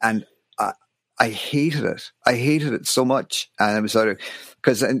hated it. I hated it so much. And it was sort of,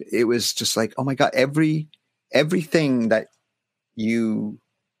 because it was just like, oh my God, everything that you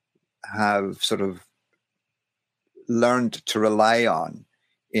have sort of learned to rely on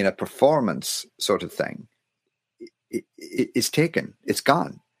in a performance sort of thing, it's taken, it's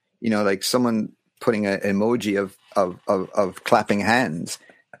gone. Like someone putting an emoji of clapping hands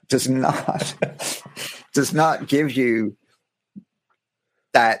does not give you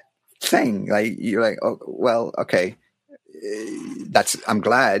that thing. Like, you're like, oh, well, okay, I'm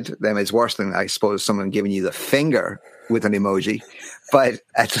glad. Then it's worse than, I suppose, someone giving you the finger with an emoji, but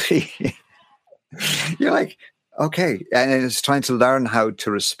at least you're like, okay, and it's trying to learn how to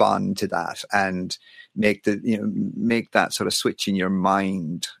respond to that and make that sort of switch in your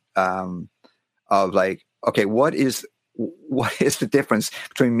mind of like, okay, what is the difference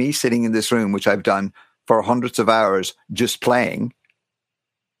between me sitting in this room, which I've done for hundreds of hours just playing,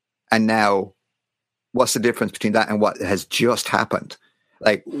 and now what's the difference between that and what has just happened?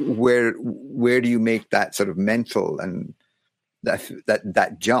 Like, where do you make that sort of mental and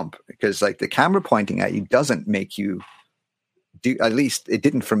that jump? Because like the camera pointing at you doesn't make you do, at least it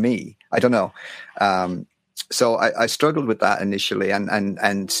didn't for me. I don't know. So I struggled with that initially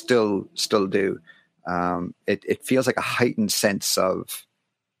and still do. It feels like a heightened sense of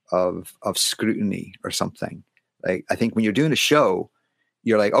scrutiny or something. Like, I think when you're doing a show,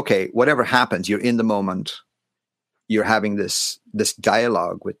 you're like, okay, whatever happens, you're in the moment. You're having this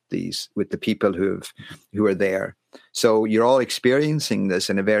dialogue with the people who are there. So you're all experiencing this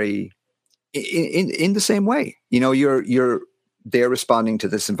in a very, in the same way. You know, they're responding to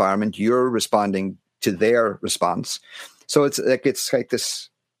this environment. You're responding to their response. So it's like this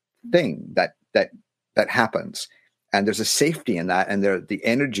thing that happens, and there's a safety in that, and the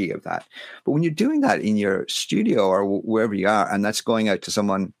energy of that. But when you're doing that in your studio or wherever you are, and that's going out to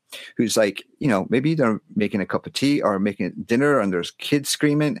someone who's like, you know, maybe they're making a cup of tea or making dinner, and there's kids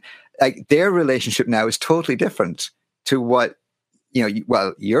screaming, like their relationship now is totally different to what, you know,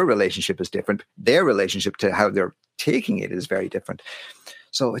 well, your relationship is different. Their relationship to how they're taking it is very different.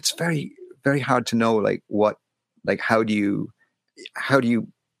 So it's very, very hard to know, like, how do you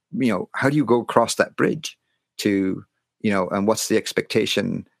go across that bridge to, you know, and what's the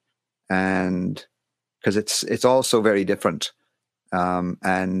expectation? And because it's also very different.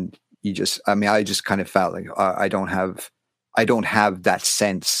 And I just kind of felt like I don't have that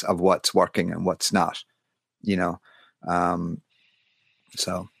sense of what's working and what's not, you know?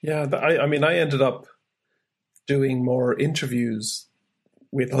 So. Yeah. I ended up doing more interviews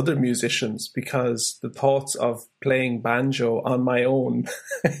with other musicians because the thoughts of playing banjo on my own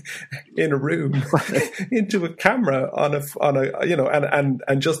in a room into a camera on a you know,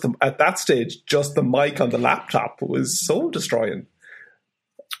 and just at that stage, just the mic on the laptop was soul destroying.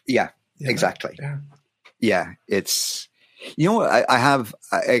 Yeah, exactly. Yeah. It's, you know,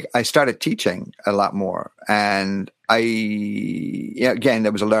 I started teaching a lot more, and again,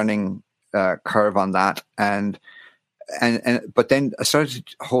 there was a learning curve on that. But then I started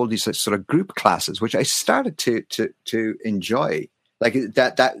to hold these sort of group classes, which I started to enjoy. Like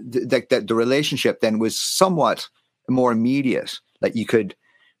that the relationship then was somewhat more immediate. Like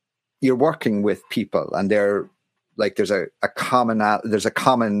you're working with people, and they're like, there's a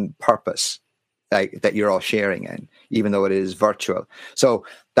common purpose, like, that you're all sharing in, even though it is virtual. So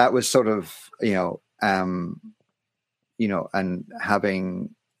that was sort of, you know, and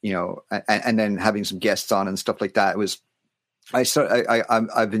having, you know, and then having some guests on and stuff like that.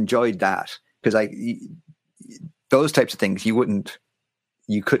 I've enjoyed that, because those types of things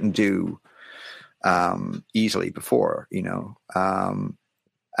you couldn't do easily before, you know.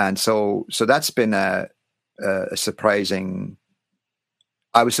 And so that's been a surprising.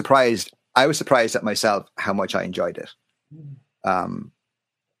 I was surprised at myself how much I enjoyed it. And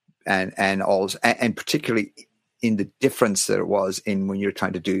particularly in the difference that it was in when you're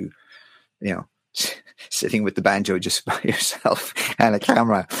trying to do, you know, sitting with the banjo just by yourself and a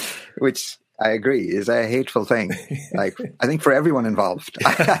camera, which I agree is a hateful thing. Like, I think for everyone involved,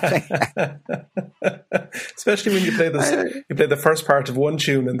 especially when you play the first part of one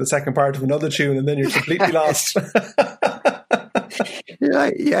tune and the second part of another tune, and then you're completely lost.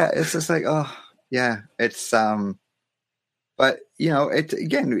 Yeah, it's just like, oh yeah, it's but you know, it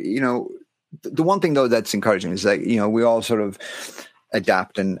again, you know, the one thing though that's encouraging is that, you know, we all sort of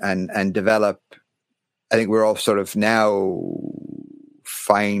adapt and develop. I think we're all sort of now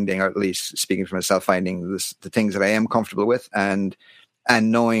finding, or at least speaking for myself, finding the things that I am comfortable with, and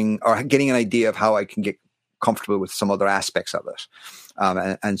knowing or getting an idea of how I can get comfortable with some other aspects of it,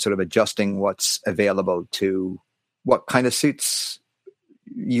 and sort of adjusting what's available to what kind of suits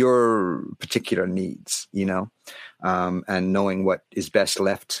your particular needs, you know, and knowing what is best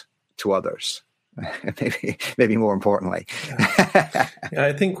left to others. maybe more importantly. Yeah,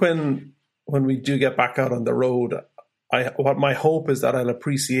 I think when we do get back out on the road, what my hope is that I'll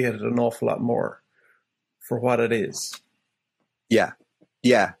appreciate it an awful lot more for what it is. Yeah,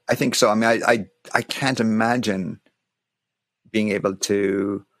 I think so. I mean, I can't imagine being able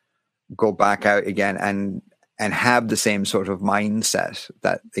to go back out again and have the same sort of mindset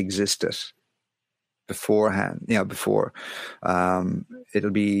that existed beforehand. You know, before.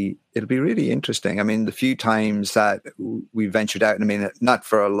 It'll be really interesting. I mean, the few times that we ventured out, I mean, not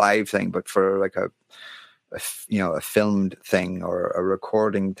for a live thing, but for like a filmed thing or a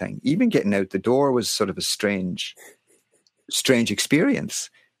recording thing, even getting out the door was sort of a strange experience.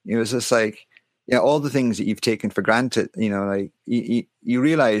 It was just like, you know, all the things that you've taken for granted, you know, like you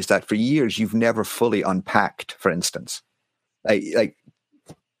realize that for years you've never fully unpacked, for instance. Like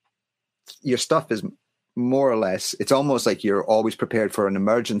your stuff is more or less, it's almost like you're always prepared for an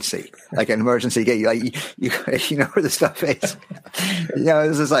emergency, like an emergency gate. Like you know where the stuff is. You know,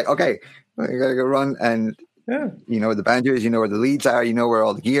 it's just like, okay, you gotta go run, and you know where the banjo is, you know where the leads are, you know where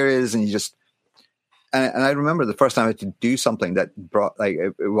all the gear is, and you just. And I remember the first time I had to do something that brought, like,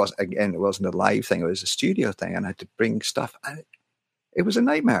 it wasn't a live thing, it was a studio thing, and I had to bring stuff, and it was a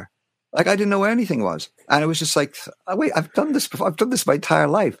nightmare. Like I didn't know where anything was. And it was just like, oh, wait, I've done this before. I've done this my entire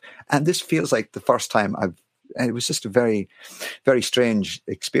life. And this feels like the first time and it was just a very, very strange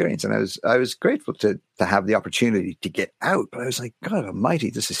experience. And I was grateful to have the opportunity to get out. But I was like, God almighty,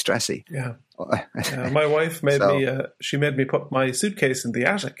 this is stressy. Yeah. My wife made me put my suitcase in the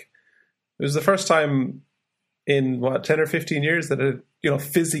attic. It was the first time in 10 or 15 years that it had,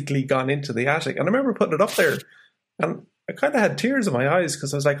 physically gone into the attic. And I remember putting it up there and I kind of had tears in my eyes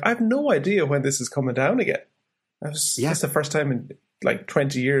because I was like, I have no idea when this is coming down again. That's the first time in like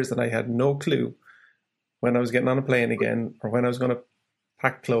 20 years that I had no clue when I was getting on a plane again or when I was going to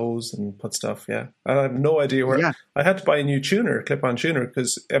pack clothes and put stuff. Yeah. I have no idea where. Yeah. I had to buy a new clip-on tuner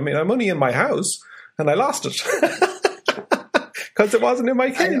because, I'm only in my house and I lost it because it wasn't in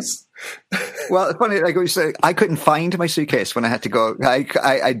my case. Well, it's funny, like we say, I couldn't find my suitcase when I had to go.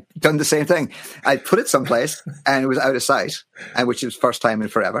 I'd done the same thing. I put it someplace and it was out of sight, and which was first time in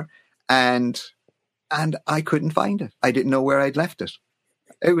forever. And I couldn't find it. I didn't know where I'd left it.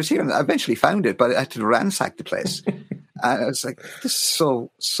 It was here, and I eventually found it, but I had to ransack the place. And I was like, this is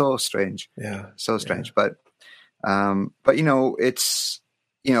so strange. Yeah. So strange. Yeah. But it's,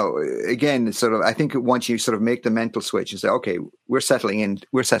 again, it's sort of, I think once you sort of make the mental switch and say, okay, we're settling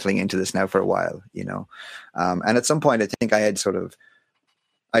into this now for a while, and at some point I think I had sort of,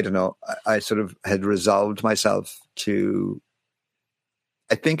 I don't know, I sort of had resolved myself to,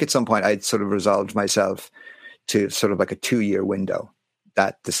 I think at some point I'd sort of resolved myself to sort of like a 2-year window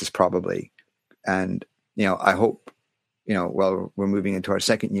that this is probably, and, I hope, well, we're moving into our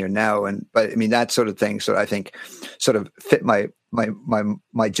second year now. But that sort of thing. So I think sort of fit my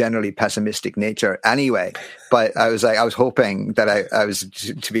generally pessimistic nature anyway. But I was hoping that I was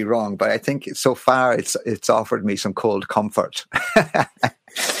to be wrong, but I think so far it's offered me some cold comfort.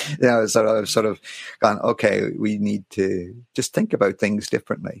 Sort of gone, okay, we need to just think about things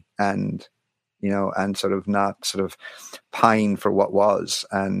differently and sort of not sort of pine for what was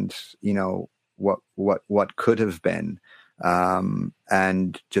and, what could have been.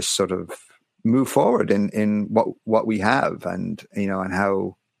 And just sort of move forward in what we have and and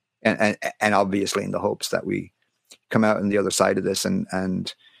how and obviously in the hopes that we come out on the other side of this and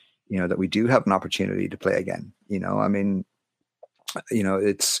that we do have an opportunity to play again.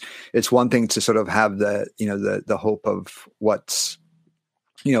 It's one thing to sort of have the hope of what's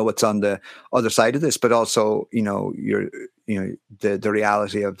on the other side of this, but also the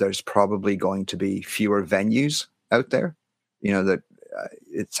reality of there's probably going to be fewer venues out there. That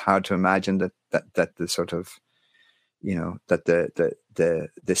it's hard to imagine that the sort of, that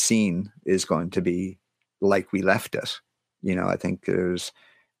the scene is going to be like we left it. I think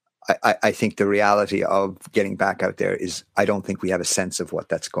I think the reality of getting back out there is, I don't think we have a sense of what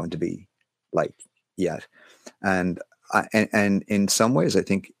that's going to be like yet. And in some ways, I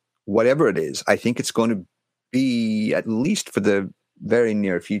think whatever it is, I think it's going to be, at least for the very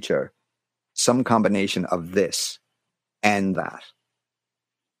near future, some combination of this and that.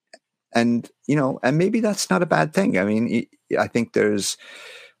 And, and maybe that's not a bad thing. I think there's,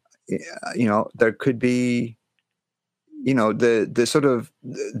 there could be, the sort of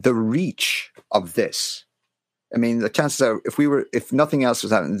the reach of this. The chances are, if nothing else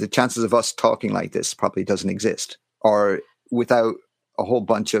was happening, the chances of us talking like this probably doesn't exist, or without a whole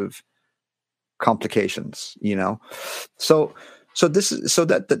bunch of complications, So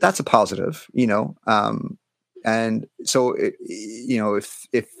that's a positive, and so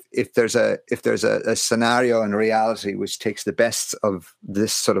if there's a scenario in reality which takes the best of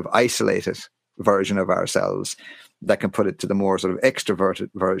this sort of isolated version of ourselves that can put it to the more sort of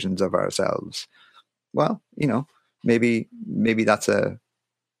extroverted versions of ourselves, well, maybe that's a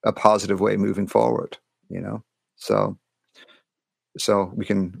positive way moving forward, so we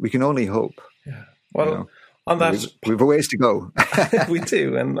can only hope. Yeah. Well, on that, we've a ways to go. We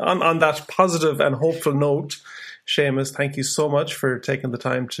do. And on that positive and hopeful note, Seamus, thank you so much for taking the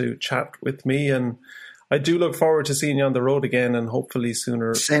time to chat with me. And I do look forward to seeing you on the road again, and hopefully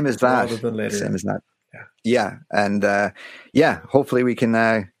sooner Same as that. rather than later. Same as that. Yeah. And hopefully we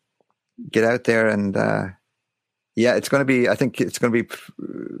can get out there and it's going to be, I think it's going to be,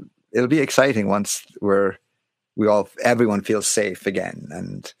 it'll be exciting once everyone feels safe again.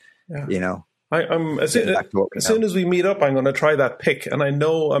 And, I'm as soon as we meet up, I'm going to try that pick, and I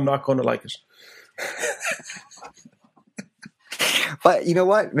know I'm not going to like it. But you know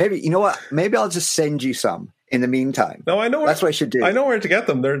what? Maybe I'll just send you some in the meantime. No, I know. That's what I should do. I know where to get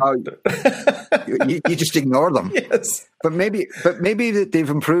them. You just ignore them. Yes. But maybe they've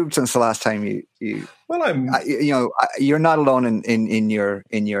improved since the last time you. Well, you're not alone in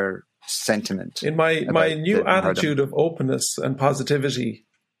your sentiment. In my new attitude of openness and positivity,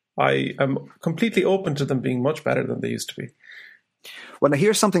 I am completely open to them being much better than they used to be. Well, now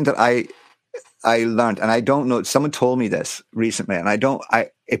here's something that I learned, and I don't know, someone told me this recently, and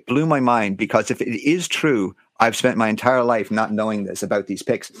it blew my mind, because if it is true, I've spent my entire life not knowing this about these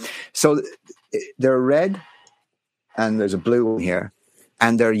picks. So they're red, and there's a blue one here,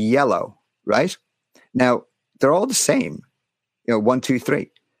 and they're yellow, right? Now, they're all the same, 1, 2,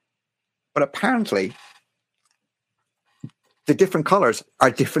 3. But apparently, the different colors are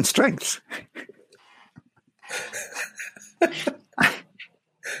different strengths.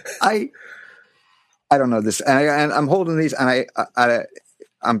 I don't know this, and I'm holding these, and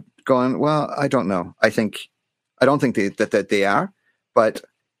I'm going, well, I don't know. I don't think that they are, but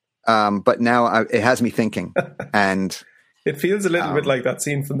now it has me thinking, and it feels a little bit like that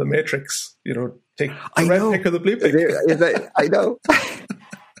scene from The Matrix. Take the red pick or the blue pick. I know.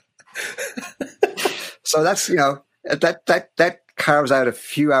 So that's that carves out a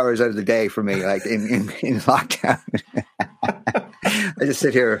few hours out of the day for me, like in lockdown. I just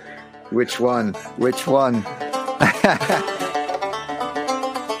sit here. Which one?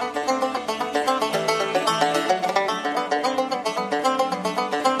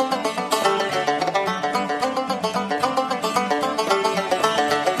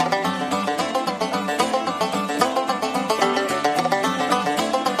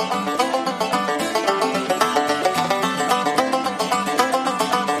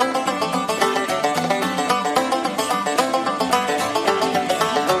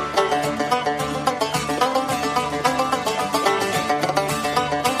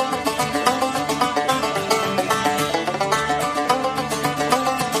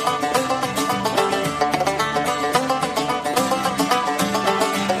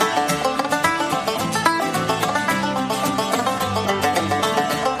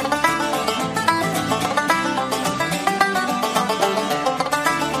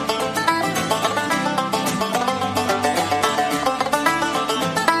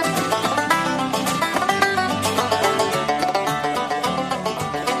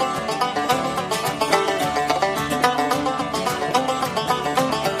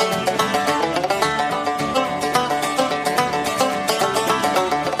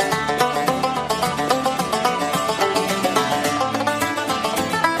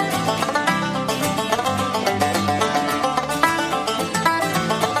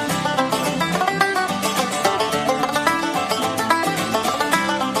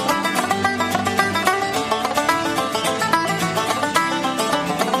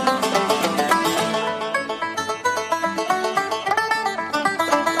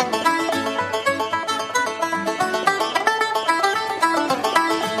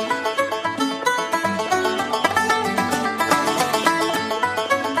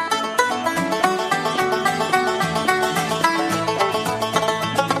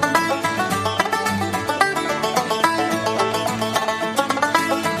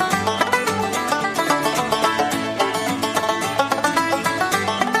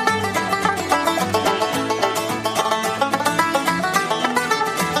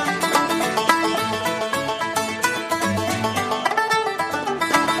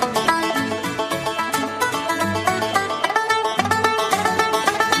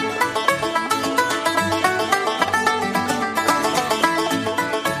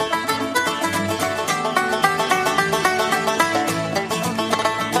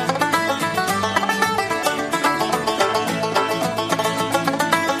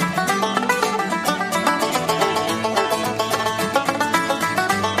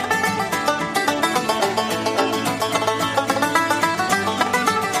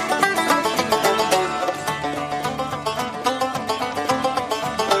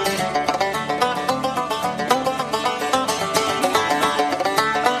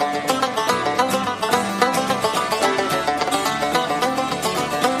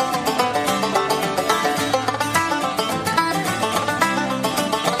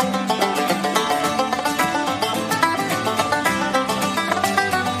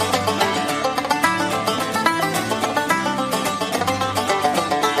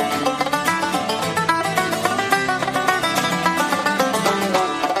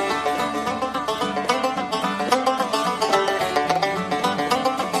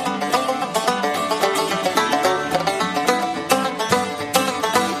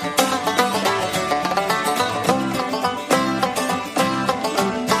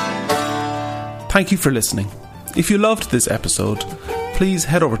 Thank you for listening. If you loved this episode, please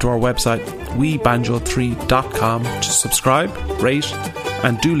head over to our website, webanjo3.com, to subscribe, rate,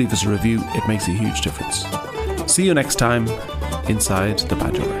 and do leave us a review. It makes a huge difference. See you next time inside the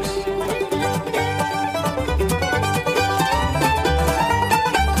Banjoverse.